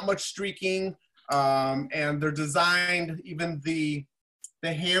 Not much streaking, and they're designed, even the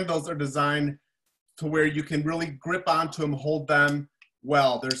handles are designed to where you can really grip onto them, hold them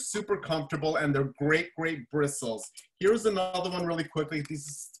well. They're super comfortable and they're great, great bristles. Here's another one really quickly. This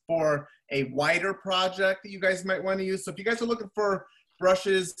is for a wider project that you guys might want to use. So if you guys are looking for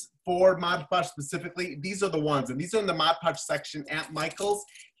brushes for Mod Podge specifically, these are the ones, and these are in the Mod Podge section at Michael's.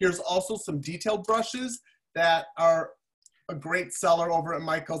 Here's also some detailed brushes that are a great seller over at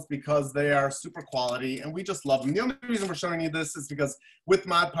Michael's because they are super quality and we just love them. The only reason we're showing you this is because with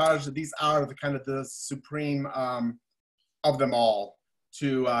Mod Podge, these are the kind of the supreme of them all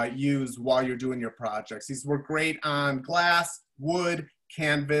to use while you're doing your projects. These work great on glass, wood,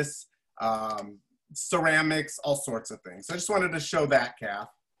 canvas, ceramics, all sorts of things. So I just wanted to show that, Cath.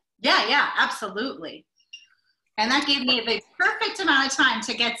 Yeah, absolutely. And that gave me the perfect amount of time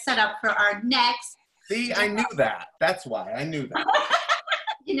to get set up for our next. See, I knew that. That's why I knew that.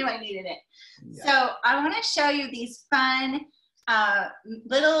 You knew I needed it. Yeah. So I want to show you these fun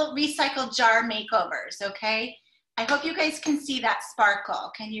little recycled jar makeovers, okay? I hope you guys can see that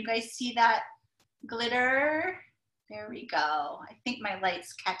sparkle. Can you guys see that glitter? There we go. I think my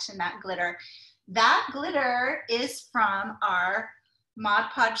light's catching that glitter. That glitter is from our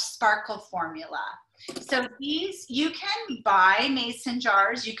Mod Podge Sparkle formula. So these, you can buy mason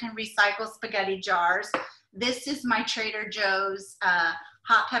jars, you can recycle spaghetti jars. This is my Trader Joe's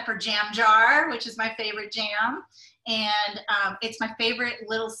hot pepper jam jar, which is my favorite jam. And it's my favorite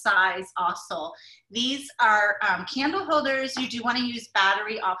little size also. These are candle holders. You do want to use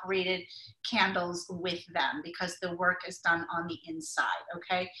battery operated candles with them because the work is done on the inside,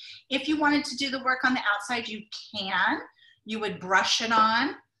 okay? If you wanted to do the work on the outside, you can. You would brush it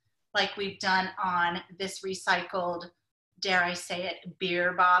on like we've done on this recycled, dare I say it,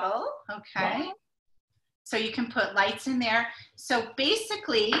 beer bottle, okay? Wow. So you can put lights in there. So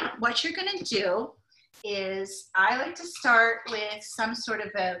basically what you're gonna do is, I like to start with some sort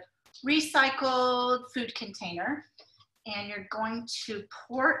of a recycled food container, and you're going to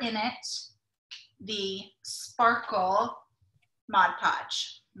pour in it the Sparkle Mod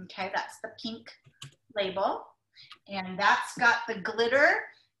Podge. Okay, that's the pink label, and that's got the glitter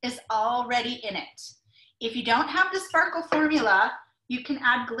is already in it. If you don't have the Sparkle formula, you can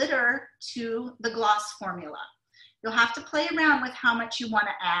add glitter to the gloss formula. You'll have to play around with how much you want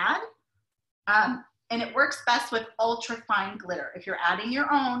to add. And it works best with ultra fine glitter. If you're adding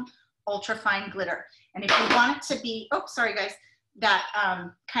your own ultra fine glitter. And if you want it to be, oh, sorry guys, that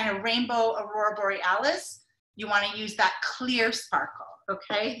kind of rainbow aurora borealis, you want to use that clear sparkle,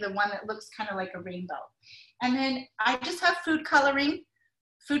 okay? The one that looks kind of like a rainbow. And then I just have food coloring.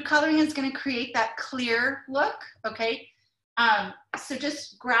 Food coloring is going to create that clear look, okay? So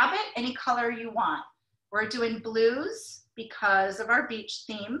just grab it, any color you want. We're doing blues because of our beach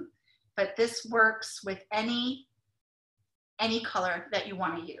theme, but this works with any color that you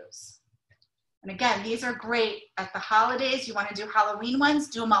want to use. And again, these are great at the holidays. You want to do Halloween ones,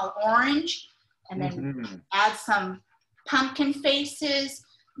 do them all orange, and then add some pumpkin faces.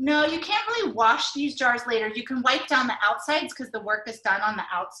 No, you can't really wash these jars later. You can wipe down the outsides because the work is done on the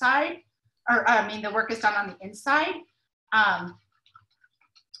outside, or I mean, the work is done on the inside. But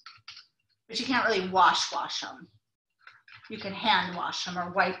you can't really wash them. You can hand wash them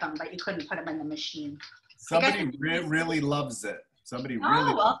or wipe them, but you couldn't put them in the machine. Somebody really loves it. Somebody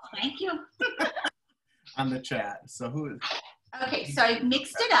really. Oh, well, thank you. On the chat. So who is? Okay, so I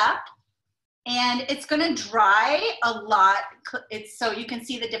mixed it up and it's gonna dry a lot. So you can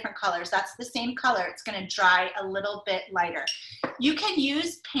see the different colors. That's the same color. It's gonna dry a little bit lighter. You can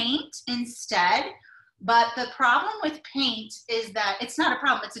use paint instead, but the problem with paint is that it's not a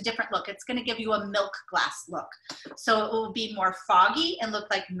problem, it's a different look. It's gonna give you a milk glass look. So it will be more foggy and look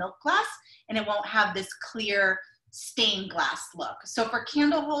like milk glass, and it won't have this clear stained glass look. So for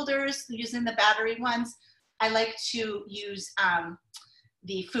candle holders, using the battery ones, I like to use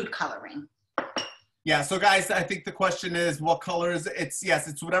the food coloring. Yeah, so guys, I think the question is what color is it?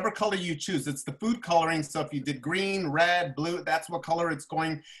 It's whatever color you choose. It's the food coloring. So if you did green, red, blue, that's what color it's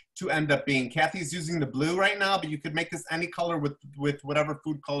going to end up being. Cathie's using the blue right now, but you could make this any color with whatever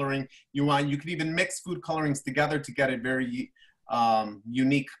food coloring you want. You could even mix food colorings together to get a very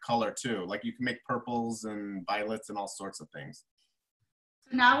unique color too. Like you can make purples and violets and all sorts of things.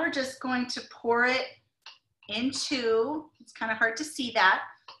 So now we're just going to pour it into, it's kind of hard to see that,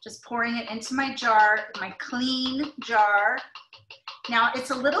 just pouring it into my jar, my clean jar. Now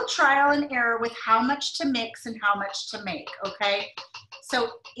it's a little trial and error with how much to mix and how much to make, okay? So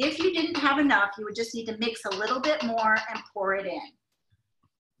if you didn't have enough, you would just need to mix a little bit more and pour it in.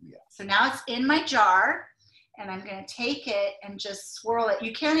 Yeah. So now it's in my jar and I'm gonna take it and just swirl it.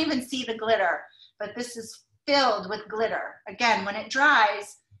 You can't even see the glitter, but this is filled with glitter. Again, when it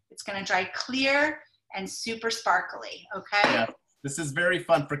dries, it's gonna dry clear and super sparkly, okay? Yeah, this is very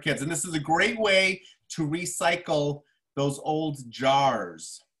fun for kids. And this is a great way to recycle those old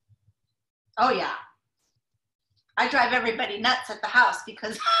jars. Oh yeah. I drive everybody nuts at the house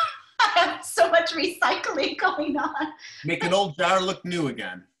because I have so much recycling going on. Make an old jar look new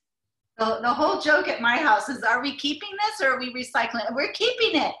again. The whole joke at my house is, are we keeping this or are we recycling it? We're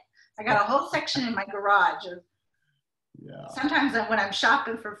keeping it. I got a whole section in my garage of, yeah. Sometimes when I'm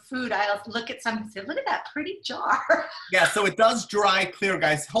shopping for food, I'll look at something and say, look at that pretty jar. Yeah, so it does dry clear,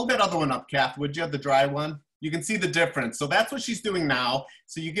 guys. Hold that other one up, Cath, would you, the dry one? You can see the difference. So that's what she's doing now.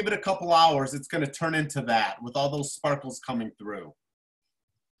 So you give it a couple hours, it's gonna turn into that with all those sparkles coming through.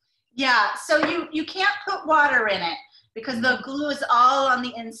 Yeah, so you can't put water in it because the glue is all on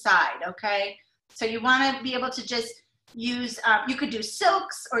the inside, okay? So you wanna be able to just use, you could do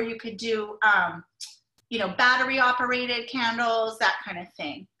silks or you could do, you know, battery operated candles, that kind of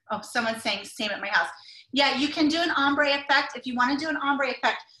thing. Oh, someone's saying same at my house. Yeah, you can do an ombre effect. If you want to do an ombre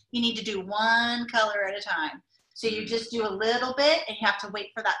effect, you need to do one color at a time. So you just do a little bit and you have to wait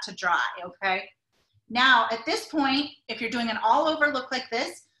for that to dry, okay? Now, at this point, if you're doing an all over look like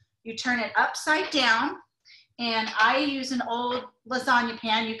this, you turn it upside down. And I use an old lasagna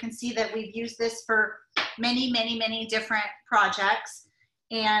pan. You can see that we've used this for many, many, many different projects.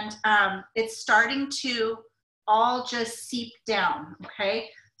 And it's starting to all just seep down, okay?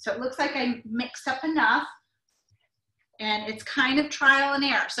 So it looks like I mixed up enough and it's kind of trial and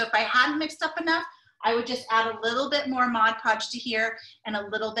error. So if I hadn't mixed up enough, I would just add a little bit more Mod Podge to here and a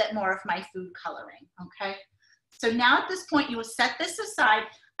little bit more of my food coloring, okay? So now at this point, you will set this aside.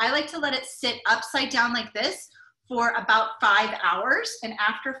 I like to let it sit upside down like this for about 5 hours. And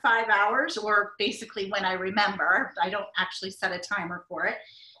after 5 hours, or basically when I remember, I don't actually set a timer for it,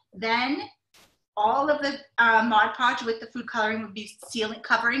 then all of the Mod Podge with the food coloring would be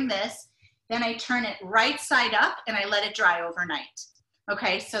covering this. Then I turn it right side up and I let it dry overnight.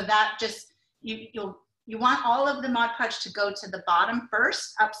 Okay, so that just, you want all of the Mod Podge to go to the bottom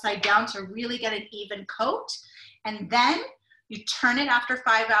first, upside down to really get an even coat. And then you turn it after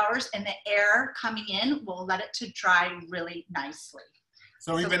 5 hours and the air coming in will let it to dry really nicely.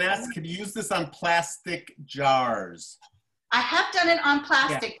 So we've been asked, can you use this on plastic jars? I have done it on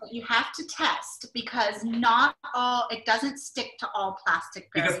plastic, but you have to test because not all, it doesn't stick to all plastic.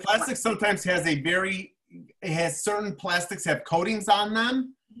 Because plastic sometimes has it has certain plastics have coatings on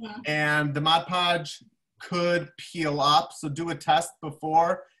them, and the Mod Podge could peel up. So do a test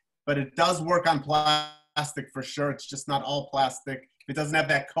before, but it does work on plastic for sure. It's just not all plastic. If it doesn't have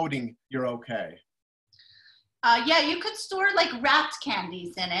that coating, you're okay. Yeah, you could store like wrapped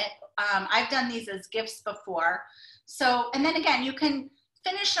candies in it. I've done these as gifts before. So, and then again, you can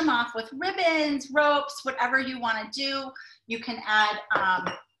finish them off with ribbons, ropes, whatever you want to do. You can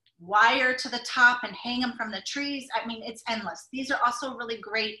add wire to the top and hang them from the trees. I mean, it's endless. These are also really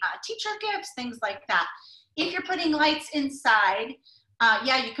great teacher gifts, things like that. If you're putting lights inside,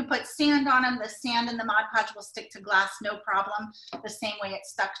 yeah, you can put sand on them. The sand in the Mod Podge will stick to glass, no problem. The same way it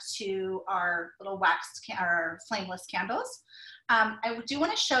stuck to our little waxed, our flameless candles. I do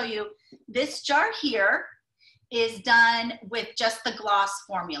want to show you this jar here is done with just the gloss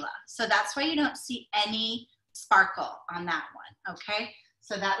formula. So that's why you don't see any sparkle on that one, okay?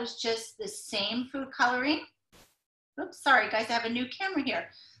 So that was just the same food coloring. Oops, sorry guys, I have a new camera here.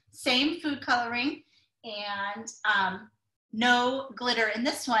 Same food coloring and no glitter in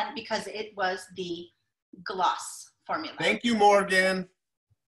this one because it was the gloss formula. Thank you, Morgan.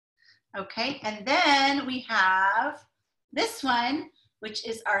 Okay, and then we have this one, which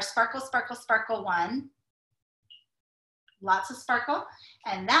is our Sparkle, Sparkle, Sparkle one. Lots of sparkle.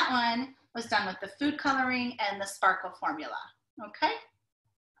 And that one was done with the food coloring and the sparkle formula, okay?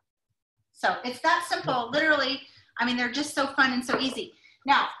 So it's that simple, literally. I mean, they're just so fun and so easy.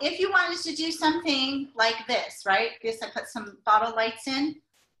 Now, if you wanted to do something like this, right? I guess I put some bottle lights in.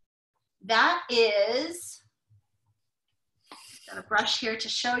 That is, got a brush here to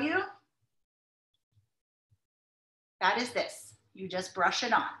show you. That is this. You just brush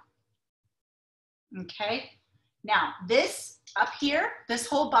it on. Okay. Now, this up here, this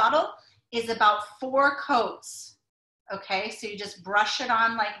whole bottle is about 4 coats. Okay, so you just brush it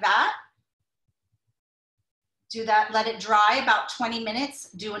on like that. Do that, let it dry about 20 minutes.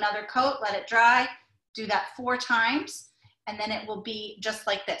 Do another coat, let it dry. Do that 4 times, and then it will be just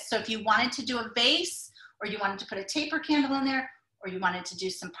like this. So if you wanted to do a vase, or you wanted to put a taper candle in there, or you wanted to do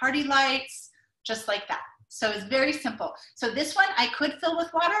some party lights, just like that. So it's very simple. So this one I could fill with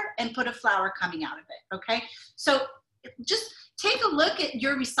water and put a flower coming out of it, okay? So just take a look at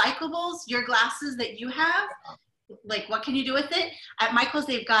your recyclables, your glasses that you have. Like, what can you do with it? At Michael's,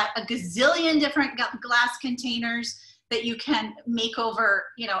 they've got a gazillion different glass containers that you can make over,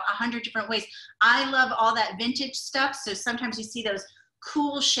 you know, 100 different ways. I love all that vintage stuff. So sometimes you see those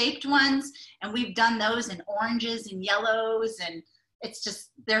cool shaped ones, and we've done those in oranges and yellows, and it's just,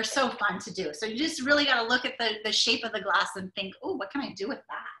 they're so fun to do. So you just really got to look at the shape of the glass and think, oh, what can I do with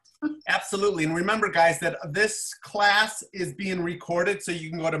that? Absolutely. And remember, guys, that this class is being recorded, so you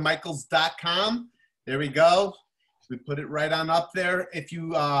can go to michaels.com. There we go. We put it right on up there. If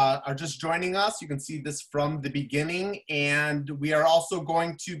you are just joining us, you can see this from the beginning. And we are also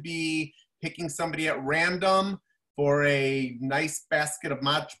going to be picking somebody at random for a nice basket of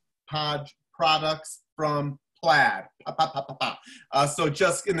Mod Podge products from Plaid. So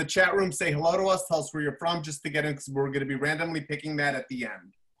just in the chat room, say hello to us, tell us where you're from, just to get in, because we're going to be randomly picking that at the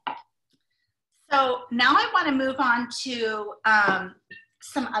end. So now I want to move on to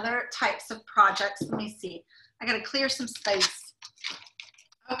some other types of projects. Let me see. I got to clear some space.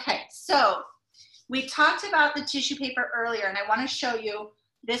 Okay, so we talked about the tissue paper earlier, and I want to show you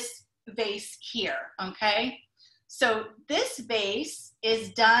this vase here, okay? So this vase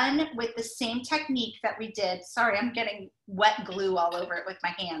is done with the same technique that we did. Sorry, I'm getting wet glue all over it with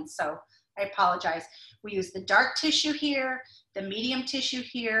my hands, so I apologize. We use the dark tissue here, the medium tissue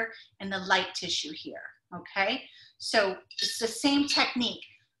here, and the light tissue here, okay? So it's the same technique.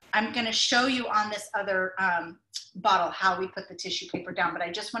 I'm going to show you on this other bottle how we put the tissue paper down, but I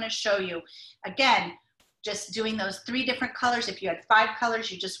just want to show you, again, just doing those 3 different colors. If you had 5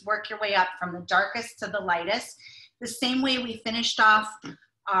 colors, you just work your way up from the darkest to the lightest. The same way we finished off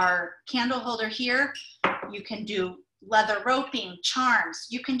our candle holder here, you can do leather roping, charms.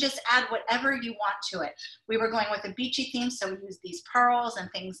 You can just add whatever you want to it. We were going with a beachy theme, so we used these pearls and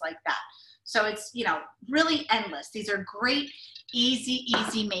things like that. So it's, you know, really endless. These are great, easy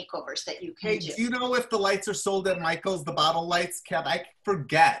makeovers that you can do. Do you know if the lights are sold at Michael's, the bottle lights, Kat? I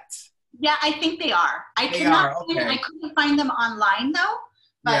forget. Yeah, I think they are. I couldn't find them online though,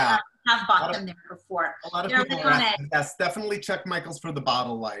 but yeah. I have bought them there before. A lot of people are asking. Yes, definitely check Michael's for the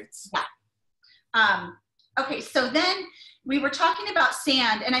bottle lights. Yeah. Okay, so then we were talking about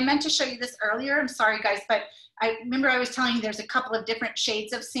sand, and I meant to show you this earlier. I'm sorry, guys, but I remember I was telling you there's a couple of different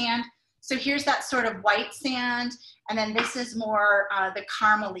shades of sand. So here's that sort of white sand, and then this is more the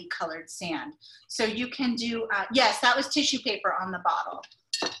caramely colored sand. So you can do, yes, that was tissue paper on the bottle.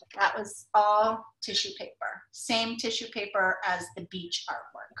 That was all tissue paper. Same tissue paper as the beach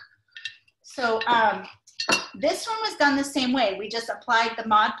artwork. So this one was done the same way. We just applied the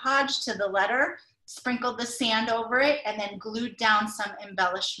Mod Podge to the letter, sprinkled the sand over it, and then glued down some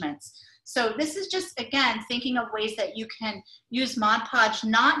embellishments. So this is just, again, thinking of ways that you can use Mod Podge,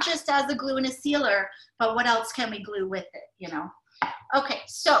 not just as a glue and a sealer, but what else can we glue with it, you know? Okay,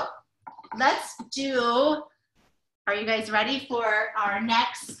 so let's do, are you guys ready for our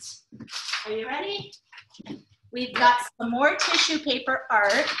next, are you ready? We've got some more tissue paper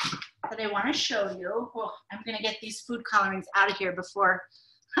art that I want to show you. Oh, I'm going to get these food colorings out of here before,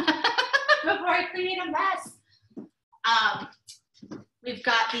 before I create a mess. We've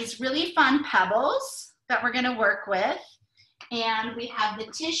got these really fun pebbles that we're going to work with. And we have the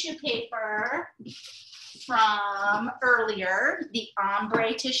tissue paper from earlier, the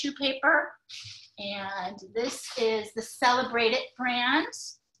Ombre tissue paper. And this is the Celebrate It brand.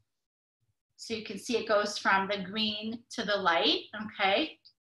 So you can see it goes from the green to the light, okay?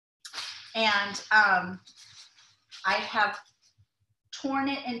 And I have torn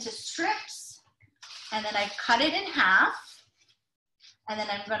it into strips, and then I cut it in half. And then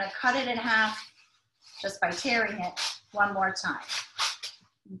I'm going to cut it in half just by tearing it one more time.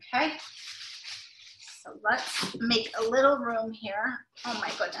 Okay, so let's make a little room here. Oh my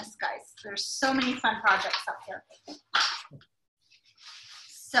goodness, guys, there's so many fun projects up here.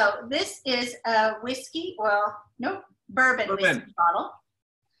 So this is a whiskey, well, nope, bourbon whiskey bottle.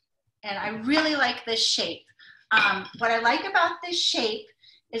 And I really like this shape. What I like about this shape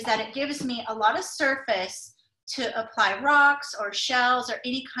is that it gives me a lot of surface to apply rocks or shells or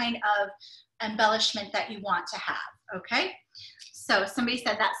any kind of embellishment that you want to have, okay? So somebody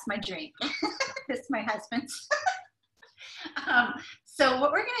said that's my dream. This is my husband's. So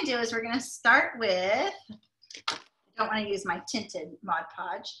what we're gonna do is we're gonna start with, I don't wanna use my tinted Mod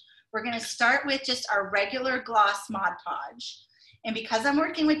Podge. We're gonna start with just our regular gloss Mod Podge. And because I'm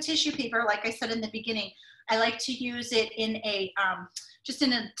working with tissue paper, like I said in the beginning, I like to use it in a, just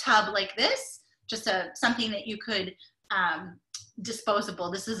in a tub like this. Just something that you could, disposable.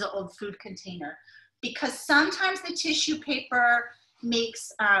 This is an old food container. Because sometimes the tissue paper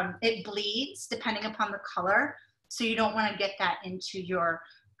makes, it bleeds depending upon the color. So you don't want to get that into your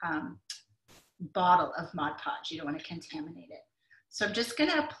bottle of Mod Podge. You don't want to contaminate it. So I'm just going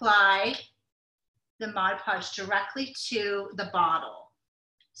to apply the Mod Podge directly to the bottle.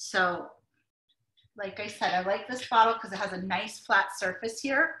 So like I said, I like this bottle because it has a nice flat surface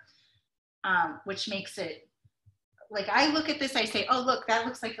here. Which makes it, like I look at this, I say, oh, look, that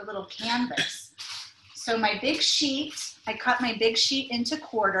looks like a little canvas. So my big sheet, I cut my big sheet into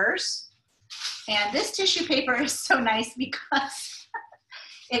quarters. And this tissue paper is so nice because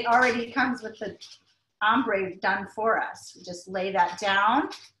it already comes with the ombre done for us. You just lay that down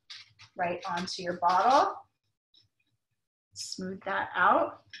right onto your bottle. Smooth that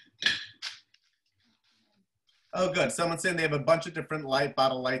out. Oh, good. Someone's saying they have a bunch of different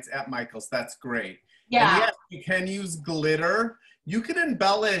bottle lights at Michael's. That's great. Yeah. And yes, you can use glitter. You can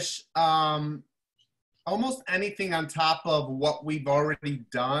embellish almost anything on top of what we've already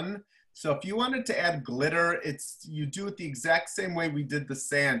done. So if you wanted to add glitter, you do it the exact same way we did the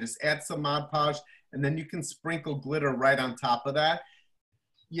sand. Just add some Mod Podge, and then you can sprinkle glitter right on top of that.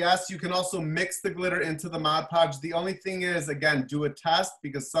 Yes, you can also mix the glitter into the Mod Podge. The only thing is, again, do a test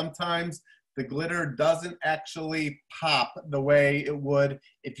because sometimes the glitter doesn't actually pop the way it would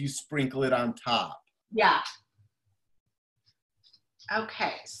if you sprinkle it on top. Yeah.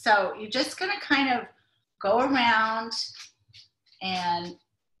 Okay, so you're just gonna kind of go around and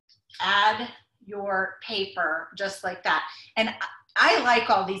add your paper just like that. And I like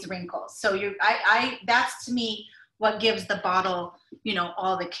all these wrinkles. So that's to me what gives the bottle, you know,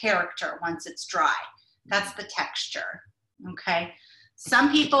 all the character once it's dry. That's the texture, okay?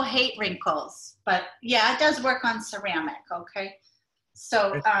 Some people hate wrinkles, but yeah, it does work on ceramic, okay?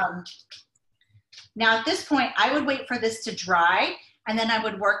 So now at this point, I would wait for this to dry and then I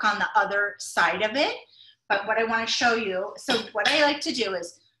would work on the other side of it. But what I want to show you, so what I like to do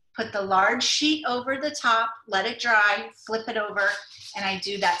is put the large sheet over the top, let it dry, flip it over, and I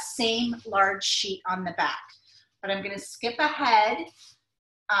do that same large sheet on the back. But I'm going to skip ahead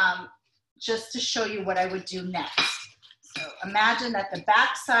just to show you what I would do next. So imagine that the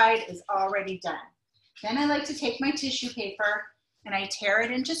back side is already done. Then I like to take my tissue paper and I tear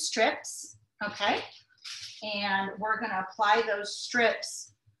it into strips, okay? And we're gonna apply those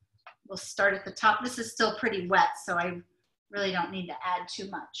strips we'll start at the top. This is still pretty wet, so I really don't need to add too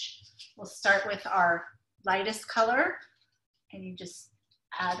much. We'll start with our lightest color, and you just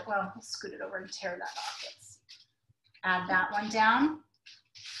add, well, I'll scoot it over and tear that off. Let's add that one down,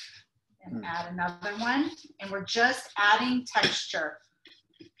 and add another one, and we're just adding texture.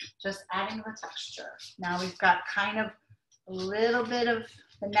 Just adding the texture. Now we've got kind of a little bit of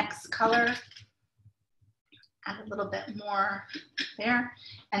the next color. Add a little bit more there.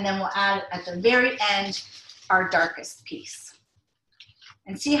 And then we'll add at the very end our darkest piece.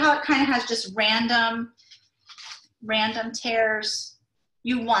 And see how it kind of has just random tears?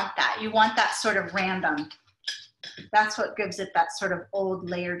 You want that. You want that sort of random. That's what gives it that sort of old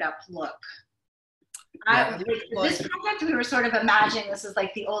layered up look. Yeah, this project, we were sort of imagining this is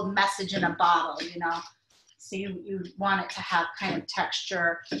like the old message in a bottle, you know? So you want it to have kind of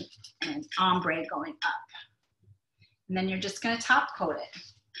texture and ombre going up. And then you're just gonna top coat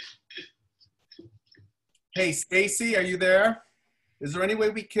it. Hey, Stacy, are you there? Is there any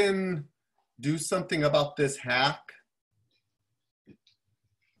way we can do something about this hack?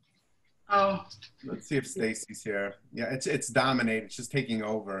 Oh. Let's see if Stacy's here. Yeah, it's dominated. It's just taking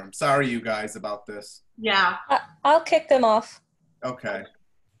over. I'm sorry, you guys, about this. Yeah. I'll kick them off. Okay.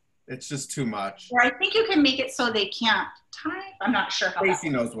 It's just too much. Or I think you can make it so they can't type. I'm not sure how Stacy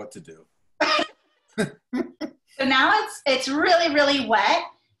knows what to do. So now it's really, really wet.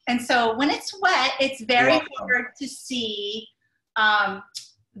 And so when it's wet, it's very hard to see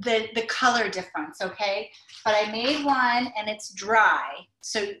the color difference, okay? But I made one and it's dry.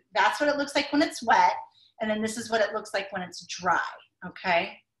 So that's what it looks like when it's wet. And then this is what it looks like when it's dry,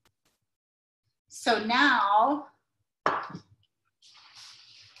 okay? So now,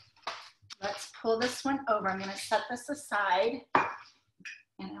 let's pull this one over. I'm gonna set this aside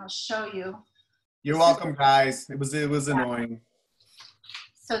and I'll show you. You're welcome, guys. It was annoying.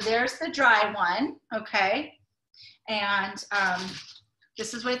 So there's the dry one, okay? And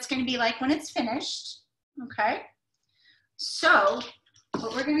this is what it's gonna be like when it's finished, okay? So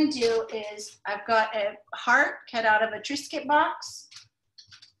what we're gonna do is, I've got a heart cut out of a Triscuit box,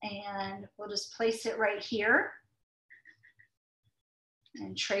 and we'll just place it right here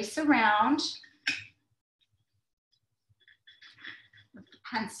and trace around with the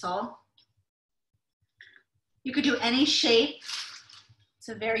pencil. You could do any shape. It's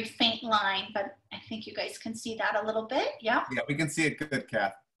a very faint line, but I think you guys can see that a little bit, yeah? Yeah, we can see it good,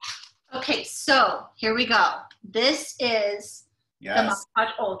 Cath. Okay, so here we go. This is the Mod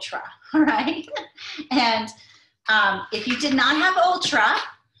Podge Ultra, all right? And if you did not have Ultra,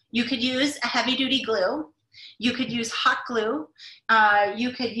 you could use a heavy duty glue. You could use hot glue.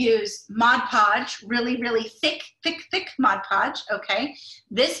 You could use Mod Podge, really, really thick Mod Podge, okay?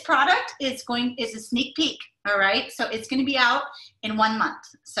 This product is a sneak peek, all right? So it's gonna be out in 1 month.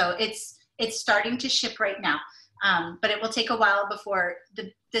 So it's starting to ship right now. But it will take a while before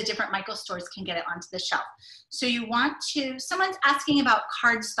the different Michael stores can get it onto the shelf. So you want to, someone's asking about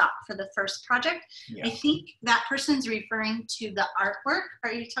cardstock for the first project. Yeah. I think that person's referring to the artwork.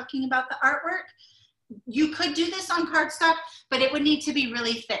 Are you talking about the artwork? You could do this on cardstock, but it would need to be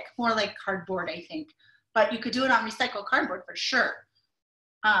really thick, more like cardboard, I think. But you could do it on recycled cardboard for sure.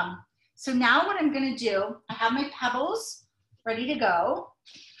 So now what I'm gonna do, I have my Pebbles ready to go.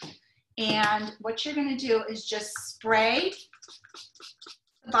 And what you're gonna do is just spray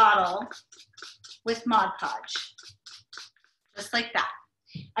the bottle with Mod Podge, just like that.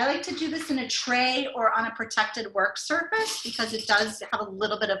 I like to do this in a tray or on a protected work surface because it does have a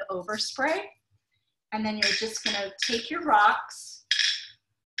little bit of overspray. And then you're just gonna take your rocks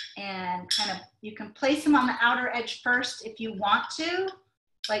and kind of, you can place them on the outer edge first if you want to,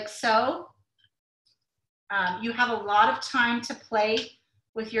 like so. You have a lot of time to play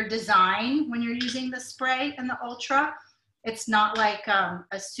with your design when you're using the spray and the Ultra. It's not like a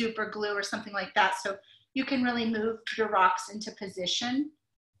super glue or something like that. So you can really move your rocks into position.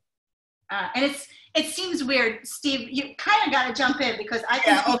 And it seems weird, Steve, you kind of got to jump in because I think—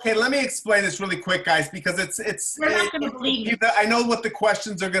 Yeah, okay, let me explain this really quick, guys, because you're not going to believe me. I know what the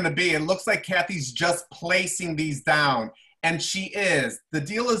questions are going to be. It looks like Cathie's just placing these down, and she is. The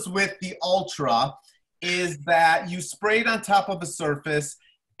deal is with the Ultra is that you spray it on top of a surface,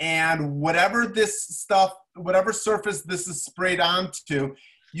 and whatever surface this is sprayed onto,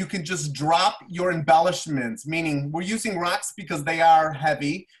 you can just drop your embellishments, meaning we're using rocks because they are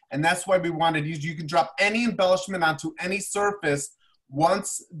heavy, and that's why we wanted to use, you can drop any embellishment onto any surface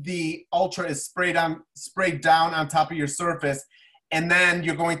once the Ultra is sprayed down on top of your surface, and then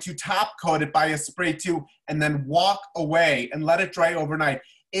you're going to top coat it by a spray too, and then walk away and let it dry overnight.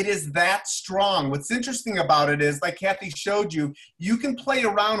 it is that strong. What's interesting about it is, like Cathie showed you, you can play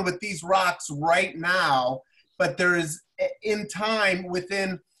around with these rocks right now, but there is, in time,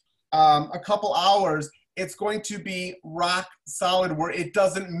 within a couple hours, it's going to be rock solid where it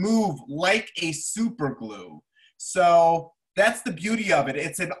doesn't move like a super glue. So that's the beauty of it.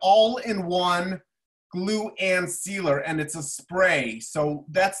 It's an all-in-one glue and sealer, and it's a spray. So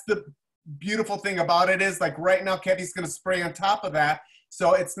that's the beautiful thing about it, is like right now Cathie's going to spray on top of that.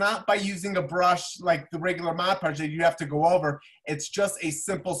 So it's not by using a brush like the regular Mod Podge that you have to go over. It's just a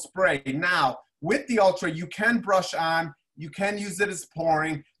simple spray. Now, with the Ultra, you can brush on, you can use it as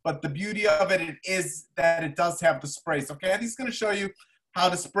pouring, but the beauty of it is that it does have the spray. So Cathie's going to show you how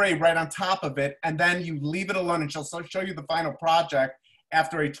to spray right on top of it, and then you leave it alone, and she'll show you the final project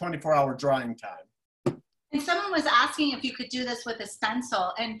after a 24-hour drying time. And someone was asking if you could do this with a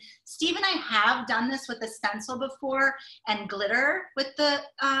stencil. And Steve and I have done this with a stencil before, and glitter with the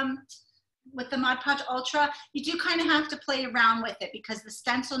Mod Podge Ultra. You do kind of have to play around with it because the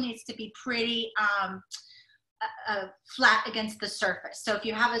stencil needs to be pretty flat against the surface. So if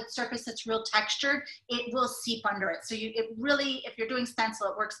you have a surface that's real textured, it will seep under it. So it really, if you're doing stencil,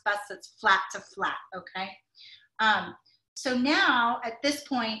 it works best it's flat to flat, okay? So now, at this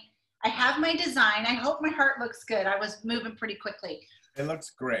point, I have my design. I hope my heart looks good. I was moving pretty quickly. It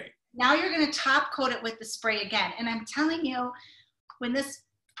looks great. Now you're gonna top coat it with the spray again. And I'm telling you, when this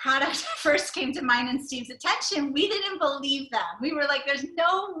product first came to mine and Steve's attention, we didn't believe them. We were like, there's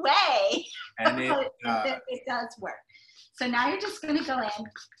no way. And it does work. So now you're just gonna go in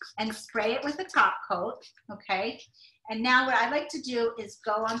and spray it with a top coat, okay? And now what I like to do is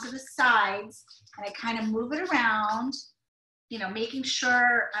go onto the sides and I kind of move it around, you know, making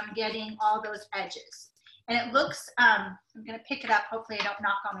sure I'm getting all those edges. And it looks, I'm gonna pick it up, hopefully I don't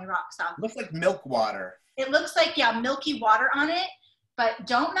knock all my rocks off. Looks like milk water. It looks like, yeah, milky water on it, but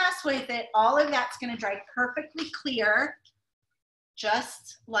don't mess with it. All of that's gonna dry perfectly clear,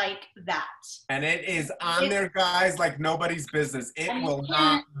 just like that. And it is on there, guys, like nobody's business. It will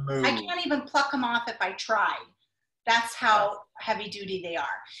not move. I can't even pluck them off if I tried. That's how heavy duty they are.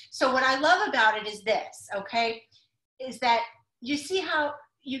 So what I love about it is this, okay, is that you see how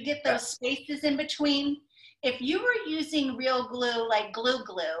you get those spaces in between? If you were using real glue, like glue,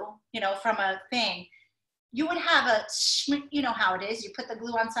 you know, from a thing, you would have a, you know how it is, you put the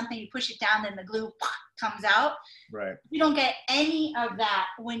glue on something, you push it down, then the glue comes out. Right. You don't get any of that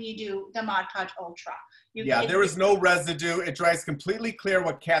when you do the Mod Podge Ultra. There is no residue. It dries completely clear,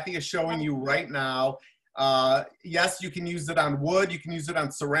 what Cathie is showing you right now. Yes, you can use it on wood, you can use it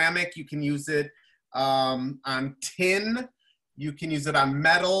on ceramic, you can use it on tin, you can use it on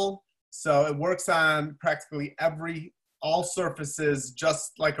metal. So it works on practically all surfaces,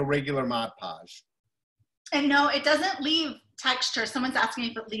 just like a regular Mod Podge. And no, it doesn't leave texture. Someone's asking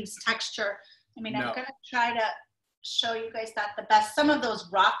if it leaves texture. I mean, no. I'm gonna try to show you guys that the best. Some of those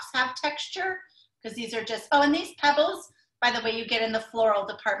rocks have texture because these are just, oh, and these pebbles, by the way, you get in the floral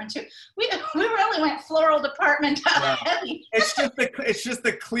department too. We really went floral department heavy. It's just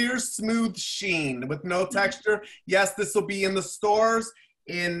a clear, smooth sheen with no texture. Yes, this will be in the stores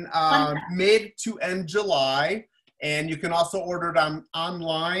in mid to end July, and you can also order it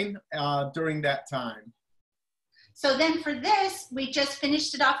online during that time. So then for this, we just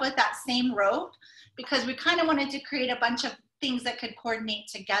finished it off with that same rope because we kind of wanted to create a bunch of things that could coordinate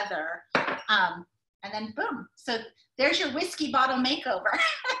together. And then boom. So there's your whiskey bottle makeover.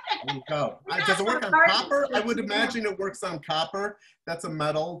 There you go. Does it work on copper? I would imagine it works on copper. That's a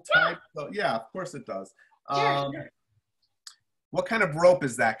metal type. So yeah, of course it does. Sure. What kind of rope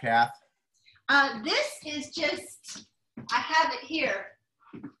is that, Cath? This is just, I have it here.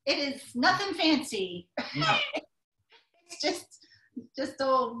 It is nothing fancy. No. It's just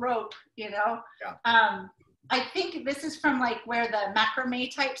old rope, you know? Yeah. I think this is from like where the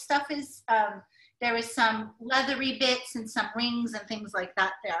macrame type stuff is. There is some leathery bits and some rings and things like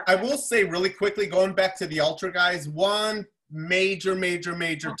that there. I will say really quickly, going back to the Ultra, guys, one major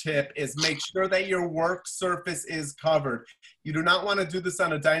tip is make sure that your work surface is covered. You do not want to do this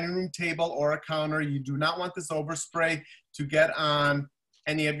on a dining room table or a counter. You do not want this overspray to get on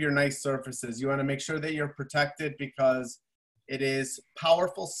any of your nice surfaces. You want to make sure that you're protected because it is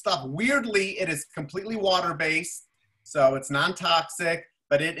powerful stuff. Weirdly, it is completely water-based, so it's non-toxic,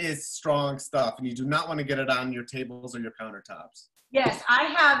 but it is strong stuff, and you do not want to get it on your tables or your countertops. Yes, I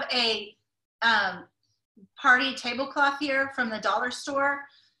have a party tablecloth here from the dollar store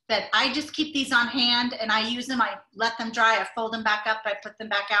that I just keep these on hand, and I use them. I let them dry. I fold them back up. I put them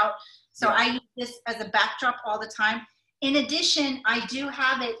back out. So yeah. I use this as a backdrop all the time. In addition, I do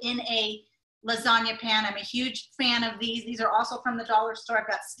have it in a lasagna pan. I'm a huge fan of these. These are also from the dollar store. I've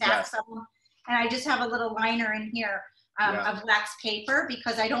got stacks of them. And I just have a little liner in here of wax paper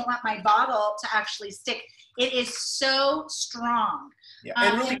because I don't want my bottle to actually stick. It is so strong. Yeah,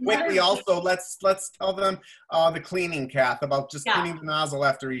 and really quickly also, let's tell them the cleaning, Cath, about just cleaning the nozzle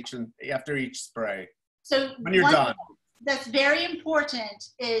after each spray. So when you're done. That's very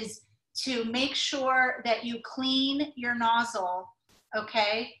important is to make sure that you clean your nozzle,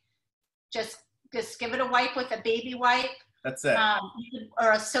 okay? Just give it a wipe with a baby wipe. That's it.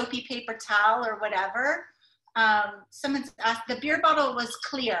 Or a soapy paper towel or whatever. Someone's asked, the beer bottle was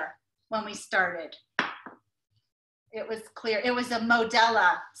clear when we started. It was clear. It was a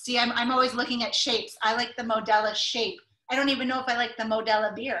Modella. See, I'm always looking at shapes. I like the Modella shape. I don't even know if I like the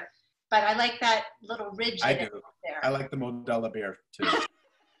Modella beer, but I like that little ridge. I do. There. I like the Modella beer too.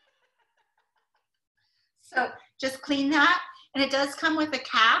 So just clean that. And it does come with a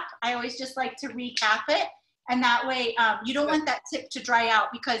cap. I always just like to recap it. And that way, you don't want that tip to dry out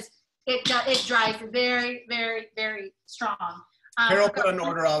because it dries very, very, very strong. Carol put an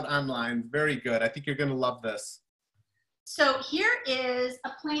order out online. Very good. I think you're going to love this. So here is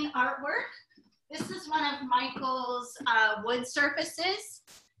a plain artwork. This is one of Michael's wood surfaces.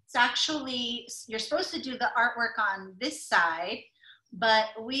 It's actually, you're supposed to do the artwork on this side, but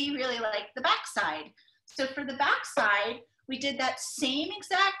we really like the back side. So for the back side, we did that same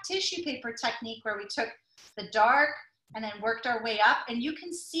exact tissue paper technique where we took the dark and then worked our way up. And you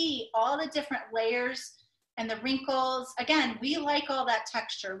can see all the different layers and the wrinkles. Again, we like all that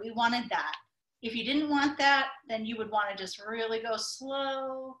texture. We wanted that. If you didn't want that, then you would want to just really go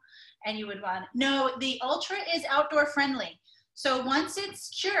slow and you would want, no, the Ultra is outdoor friendly. So once it's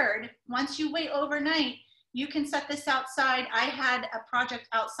cured, once you wait overnight, you can set this outside. I had a project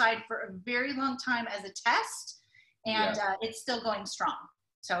outside for a very long time as a test and it's still going strong.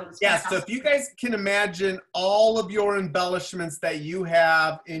 So so if you guys can imagine all of your embellishments that you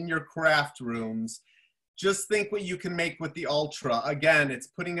have in your craft rooms, just think what you can make with the Ultra. Again, it's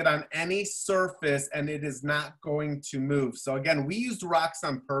putting it on any surface and it is not going to move. So again, we used rocks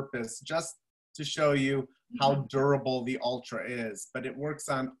on purpose just to show you how durable the Ultra is, but it works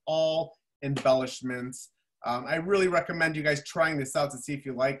on all embellishments. I really recommend you guys trying this out to see if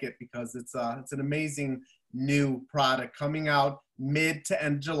you like it because it's an amazing new product coming out mid to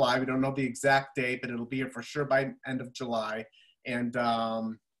end July. We don't know the exact date, but it'll be here for sure by end of July. And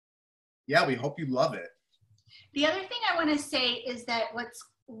yeah, we hope you love it. The other thing I want to say is that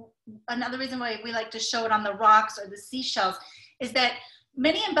another reason why we like to show it on the rocks or the seashells is that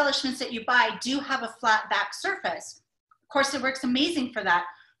many embellishments that you buy do have a flat back surface. Of course, it works amazing for that,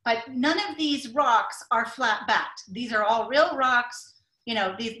 but none of these rocks are flat backed. These are all real rocks. You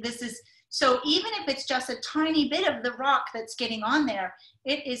know, so even if it's just a tiny bit of the rock that's getting on there,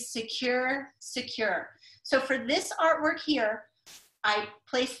 it is secure. So for this artwork here, I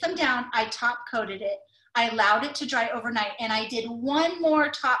placed them down, I top coated it, I allowed it to dry overnight, and I did one more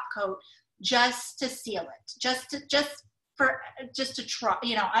top coat just to seal it, just to try.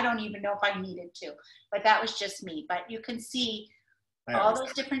 You know, I don't even know if I needed to, but that was just me. But you can see all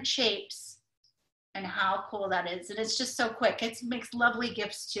those different shapes and how cool that is, and it's just so quick. It makes lovely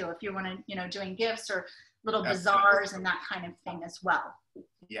gifts too, if you want to, you know, doing gifts or little bazaars and that kind of thing as well.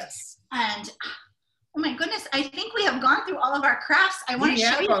 Yes. And oh my goodness, I think we have gone through all of our crafts. I want to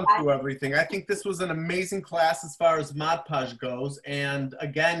show you. We have gone through everything. I think this was an amazing class as far as Mod Podge goes. And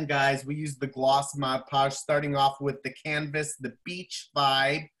again, guys, we used the gloss Mod Podge, starting off with the canvas, the beach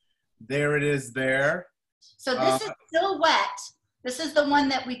vibe. There it is there. So this is still wet. This is the one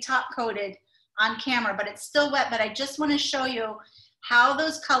that we top coated on camera, but it's still wet. But I just want to show you how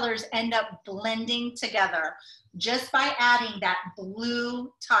those colors end up blending together just by adding that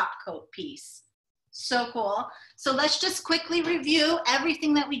blue top coat piece. So cool. So let's just quickly review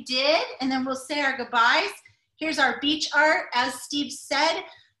everything that we did and then we'll say our goodbyes. Here's our beach art. As Steve said,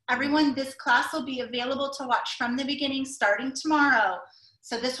 everyone, this class will be available to watch from the beginning starting tomorrow.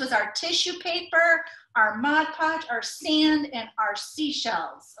 So this was our tissue paper, our Mod Podge, our sand, and our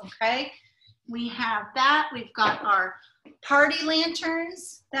seashells, okay? We have that. We've got our party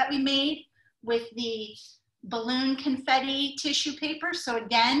lanterns that we made with the balloon confetti tissue paper. So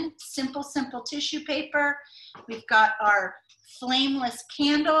again, simple tissue paper. We've got our flameless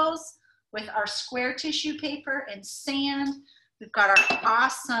candles with our square tissue paper and sand. We've got our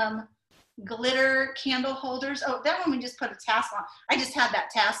awesome glitter candle holders. Oh, that one we just put a tassel on. I just had that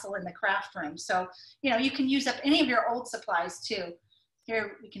tassel in the craft room. So, you know, you can use up any of your old supplies too.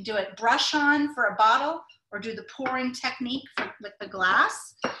 Here we can do it brush on for a bottle or do the pouring technique with the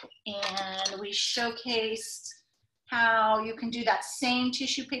glass. And we showcased how you can do that same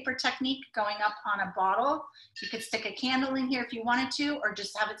tissue paper technique going up on a bottle. You could stick a candle in here if you wanted to, or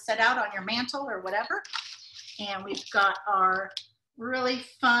just have it set out on your mantle or whatever. And we've got our really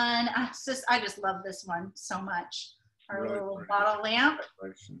fun, I just love this one so much. Our Really little pretty. bottle lamp.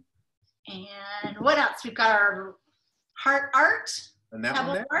 And what else? We've got our heart art, And that pebble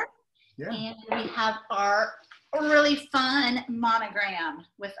one there? art. Yeah. And we have our really fun monogram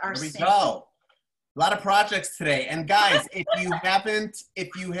with our There we symbol. go. A lot of projects today. And guys, if you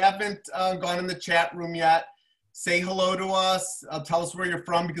haven't gone in the chat room yet, say hello to us. Tell us where you're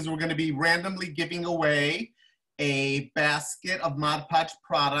from, because we're going to be randomly giving away a basket of Mod Podge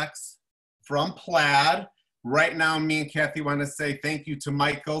products from Plaid. Right now, me and Cathie want to say thank you to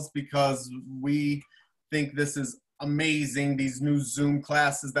Michaels, because we think this is amazing, these new Zoom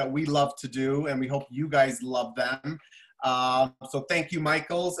classes that we love to do, and we hope you guys love them. So thank you,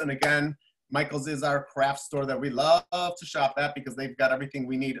 Michaels. And again, Michaels is our craft store that we love to shop at, because they've got everything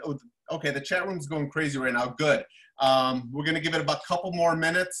we need. Oh, okay, the chat room's going crazy right now. Good. We're going to give it about a couple more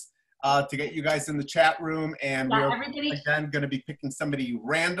minutes to get you guys in the chat room, and we're again going to be picking somebody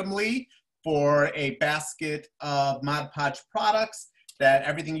randomly for a basket of Mod Podge products. That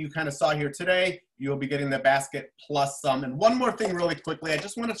everything you kind of saw here today, you'll be getting the basket plus some. And one more thing really quickly, I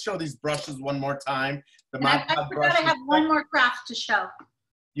just want to show these brushes one more time. The Mod Podge brushes. I have one more craft to show.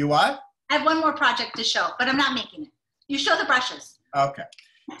 You what? I have one more project to show, but I'm not making it. You show the brushes. Okay.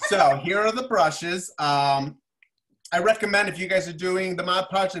 So here are the brushes. I recommend, if you guys are doing the Mod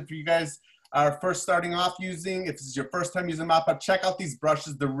Podge, if you guys are first starting off using, if this is your first time using Mod Podge, check out these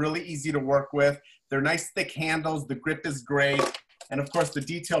brushes. They're really easy to work with. They're nice thick handles. The grip is great. And of course, the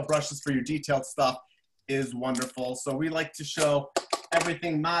detailed brushes for your detailed stuff is wonderful. So we like to show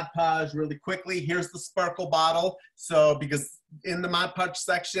everything Mod Podge really quickly. Here's the sparkle bottle. So because in the Mod Podge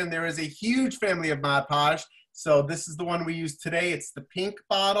section, there is a huge family of Mod Podge. So this is the one we use today. It's the pink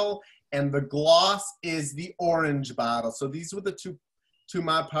bottle, and the gloss is the orange bottle. So these were the two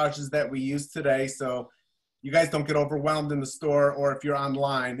Mod Podges that we use today. So you guys don't get overwhelmed in the store, or if you're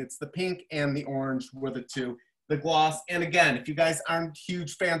online, it's the pink and the orange were the two. The gloss, and again, if you guys aren't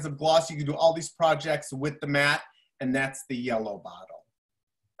huge fans of gloss, you can do all these projects with the matte, and that's the yellow bottle.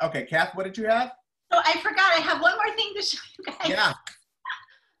 Okay, Kath, what did you have? Oh, I forgot. I have one more thing to show you guys. Yeah.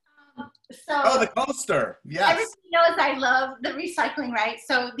 So oh, the coaster. Yes. Everybody knows I love the recycling, right?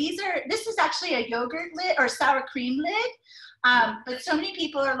 So this is actually a yogurt lid or sour cream lid. But so many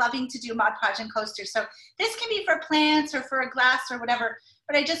people are loving to do Mod Podge and coasters. So this can be for plants or for a glass or whatever.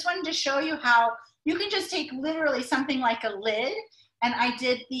 But I just wanted to show you how you can just take literally something like a lid. And I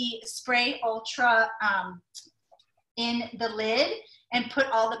did the Spray Ultra in the lid and put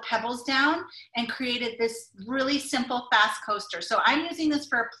all the pebbles down and created this really simple, fast coaster. So I'm using this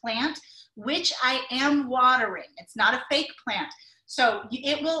for a plant, which I am watering. It's not a fake plant. So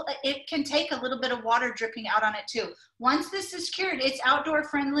it can take a little bit of water dripping out on it too. Once this is cured, it's outdoor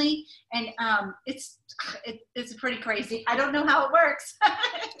friendly, and it's pretty crazy. I don't know how it works.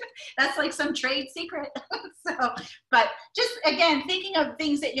 That's like some trade secret. But just again, thinking of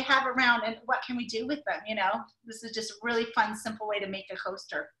things that you have around and what can we do with them, you know? This is just a really fun, simple way to make a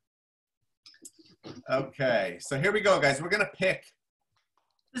coaster. Okay, so here we go, guys. We're gonna pick.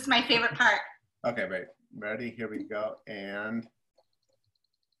 This is my favorite part. Okay, wait, ready? Here we go, and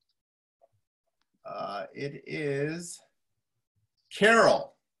it is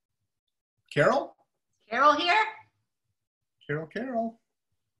Carol. Carol? Carol here? Carol.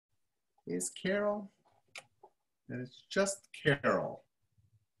 Is Carol? And it's just Carol.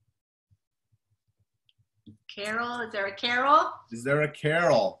 Carol, is there a Carol? Is there a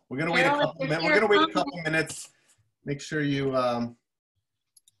Carol? We're gonna wait a couple minutes. We're gonna wait a couple minutes. Make sure you.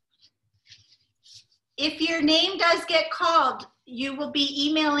 If your name does get called, you will be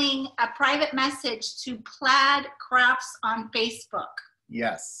emailing a private message to Plaid Crafts on Facebook.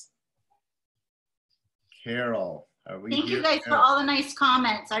 Yes. Carol. Are we Thank here? you guys for all the nice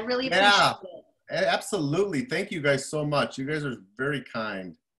comments. I really appreciate it. Absolutely. Thank you guys so much. You guys are very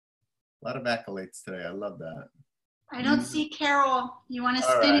kind. A lot of accolades today. I love that. I don't see Carol. You want to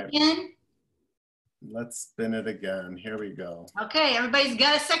spin again? Let's spin it again. Here we go. Okay, everybody's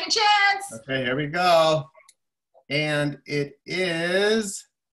got a second chance. Okay, here we go. And it is,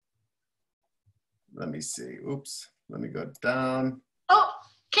 let me see. Oops. Let me go down. Oh,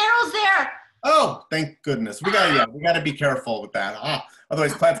 Carol's there. Oh, thank goodness. We gotta be careful with that.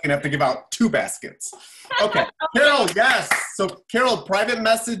 Otherwise, Plaid's gonna have to give out 2 baskets. Okay, Carol, yes. So Carol, private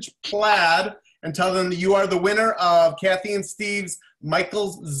message Plaid and tell them that you are the winner of Cathie and Steve's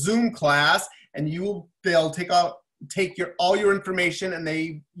Michael's Zoom class, and they'll take out take all your information,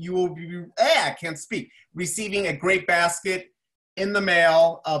 and you will be, I can't speak, receiving a great basket in the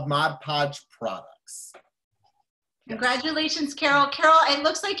mail of Mod Podge products. Congratulations, Carol. Carol, it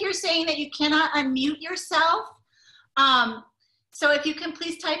looks like you're saying that you cannot unmute yourself. So if you can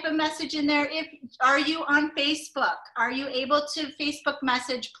please type a message in there. Are you on Facebook? Are you able to Facebook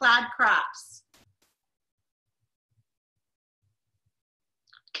message Plaid Crafts?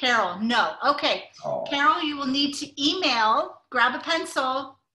 Carol, no. Okay. Oh. Carol, you will need to email, grab a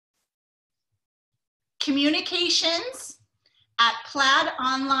pencil,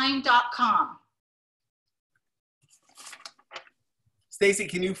 communications@plaidonline.com. Stacy,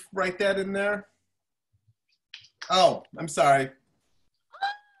 can you write that in there? Oh, I'm sorry.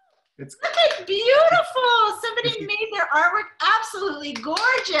 Look, it's beautiful. Somebody made their artwork absolutely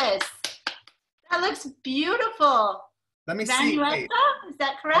gorgeous. That looks beautiful. Let me see. Wait. Is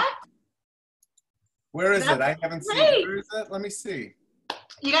that correct? Where is it? I haven't seen it. Where is it? Let me see.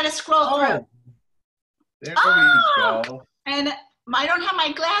 You got to scroll through. There we go. And I don't have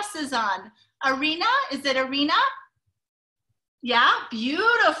my glasses on. Arena? Is it Arena? Yeah,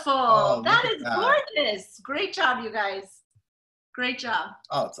 beautiful. Oh, that is gorgeous. Great job, you guys. Great job.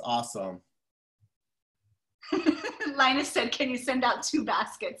 Oh, it's awesome. Linus said, can you send out 2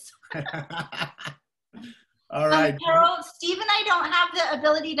 baskets? All right. Carol, Steve and I don't have the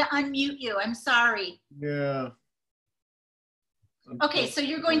ability to unmute you. I'm sorry. Yeah. Okay, so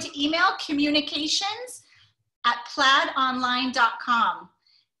you're going to email communications@plaidonline.com.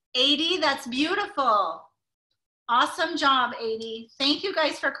 80, that's beautiful. Awesome job, 80. Thank you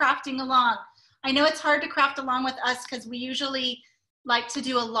guys for crafting along. I know it's hard to craft along with us because we usually like to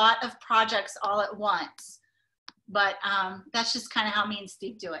do a lot of projects all at once. But that's just kind of how me and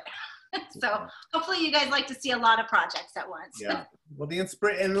Steve do it. So hopefully you guys like to see a lot of projects at once. Yeah. Well, and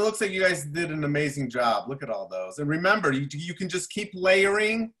it looks like you guys did an amazing job. Look at all those. And remember, you can just keep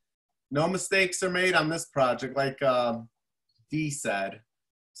layering. No mistakes are made on this project, like Dee said.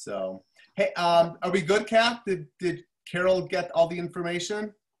 So, hey, are we good, Kath? Did Carol get all the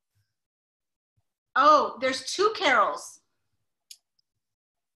information? Oh, there's 2 Carols.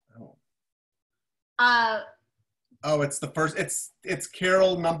 Oh. Oh, it's the first. It's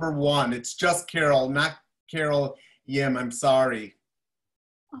Carol number 1. It's just Carol, not Carol Yim. I'm sorry.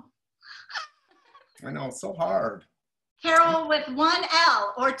 Oh. I know, it's so hard. Carol with 1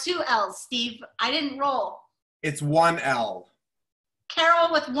 L or 2 L's, Steve. I didn't roll. It's 1 L.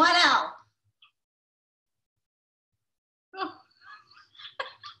 Carol with 1 L. Oh.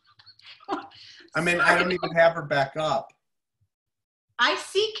 I mean, I don't even have her back up. I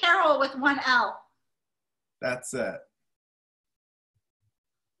see Carol with 1 L. That's it.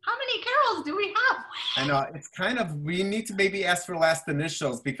 How many Carols do we have? I know, it's kind of, we need to maybe ask for last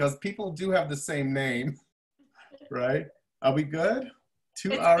initials because people do have the same name, right? Are we good?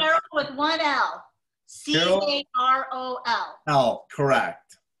 It's Carol with 1 L. C-A-R-O-L. L,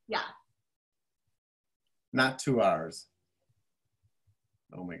 correct. Yeah. Not 2 R's.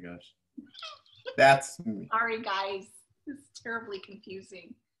 Oh my gosh. That's me. Sorry, guys. It's terribly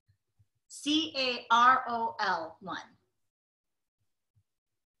confusing. C-A-R-O-L 1.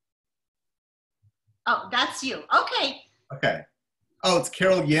 Oh, that's you. Okay. Okay. Oh, it's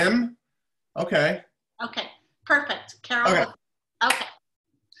Carol Yim? Okay. Okay. Perfect. Carol. Okay. Okay.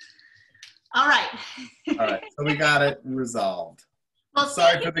 All right. All right. So we got it resolved. Well,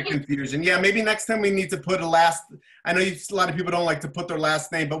 sorry for the confusion. Yeah, maybe next time we need to put a last, I know a lot of people don't like to put their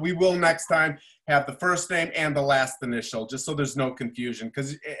last name, but we will next time have the first name and the last initial, just so there's no confusion.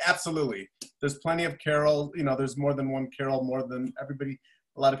 Because absolutely, there's plenty of Carol, you know, there's more than one Carol, more than everybody,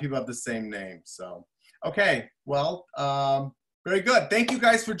 a lot of people have the same name. So, okay, well, very good. Thank you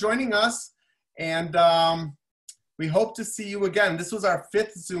guys for joining us. And we hope to see you again. This was our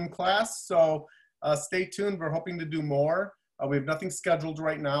 5th Zoom class, so stay tuned. We're hoping to do more. We have nothing scheduled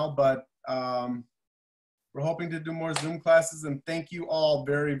right now, but we're hoping to do more Zoom classes, and thank you all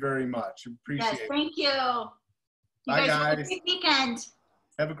very, very much. Appreciate it. Yes, thank you. Bye, guys. Have a great weekend.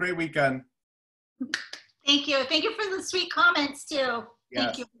 Have a great weekend. Thank you. Thank you for the sweet comments, too. Yes.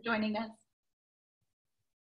 Thank you for joining us.